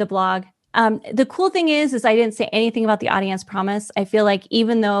thing would be the blog. The cool thing is I didn't say anything about the audience promise. I feel like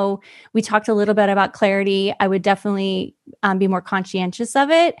even though we talked a little bit about clarity, I would definitely be more conscientious of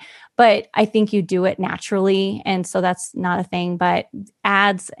it, but I think you do it naturally. And so that's not a thing, but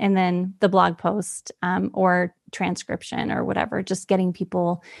ads and then the blog post or transcription or whatever, just getting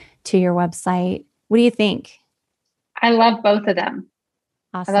people to your website. What do you think? I love both of them.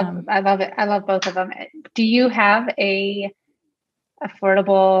 Awesome. I love it. I love both of them. Do you have a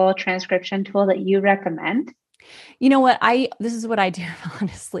affordable transcription tool that you recommend? You know what? This is what I do,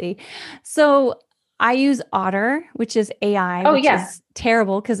 honestly. So I use Otter, which is AI, which is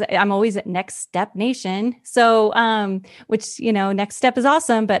terrible because I'm always at Next Step Nation. So, which, Next Step is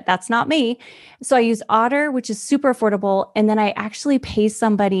awesome, but that's not me. So I use Otter, which is super affordable. And then I actually pay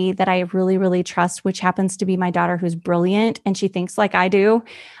somebody that I really, really trust, which happens to be my daughter, who's brilliant and she thinks like I do.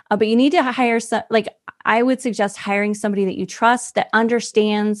 But you need to hire I would suggest hiring somebody that you trust, that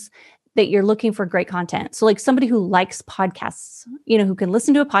understands that you're looking for great content. So like somebody who likes podcasts, who can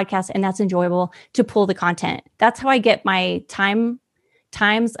listen to a podcast and that's enjoyable to pull the content. That's how I get my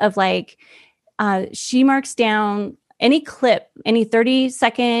times of she marks down any clip, any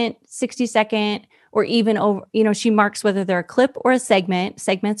 30-second, 60-second, or even over, she marks whether they're a clip or a segment.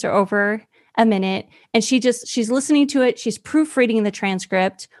 Segments are over a minute. And she's listening to it. She's proofreading the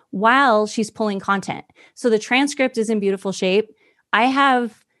transcript while she's pulling content. So the transcript is in beautiful shape. I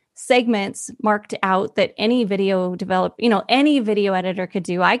have segments marked out that any video any video editor could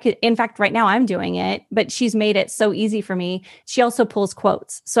do. In fact, right now I'm doing it, but she's made it so easy for me. She also pulls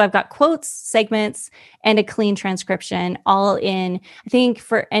quotes. So I've got quotes, segments, and a clean transcription all in. I think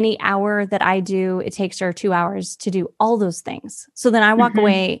for any hour that I do, it takes her 2 hours to do all those things. So then I walk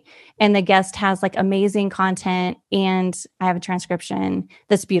away and the guest has like amazing content and I have a transcription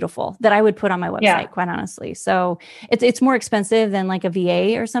that's beautiful that I would put on my website, quite honestly. So it's more expensive than like a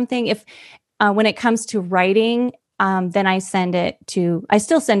VA or something. If when it comes to writing, then I still send it to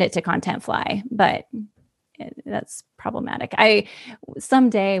Contentfly, but that's problematic.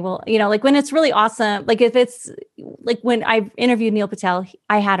 Someday will, like when it's really awesome, like if it's like when I interviewed Neil Patel,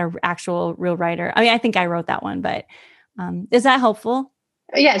 I had an actual real writer. I mean, I think I wrote that one, but is that helpful?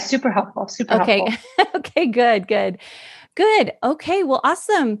 Yeah, super helpful. Helpful. Okay, good. Okay, well,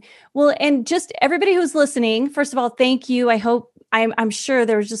 awesome. Well, and just everybody who's listening, first of all, thank you. I'm sure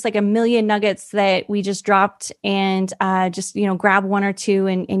there was just like a million nuggets that we just dropped, and just, grab one or two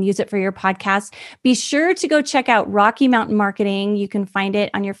and use it for your podcast. Be sure to go check out Rocky Mountain Marketing. You can find it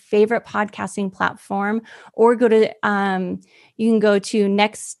on your favorite podcasting platform, or you can go to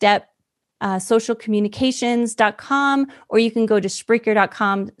Next Step socialcommunications.com, or you can go to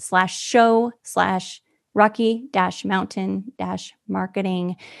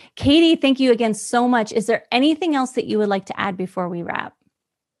Spreaker.com/show/Rocky-Mountain-Marketing. Katie, thank you again so much. Is there anything else that you would like to add before we wrap?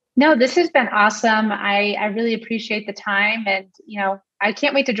 No, this has been awesome. I really appreciate the time, and I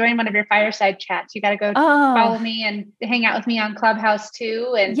can't wait to join one of your fireside chats. You got to go follow me and hang out with me on Clubhouse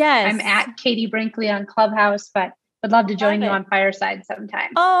too. And yes, I'm at Katie Brinkley on Clubhouse, but would love to join you on Fireside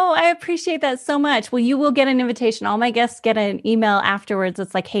sometime. Oh, I appreciate that so much. Well, you will get an invitation. All my guests get an email afterwards.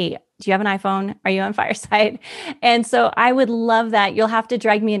 It's like, hey, do you have an iPhone? Are you on Fireside? And so I would love that. You'll have to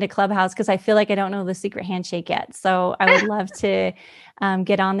drag me into Clubhouse because I feel like I don't know the secret handshake yet. So I would love to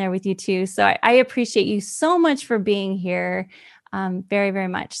get on there with you too. So I appreciate you so much for being here. Very, very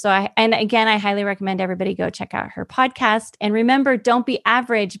much. So and again, I highly recommend everybody go check out her podcast. And remember, don't be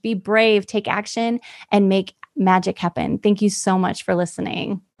average, be brave, take action, and make magic happen. Thank you so much for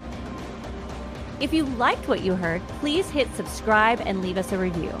listening. If you liked what you heard, please hit subscribe and leave us a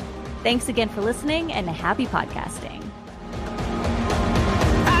review. Thanks again for listening, and happy podcasting.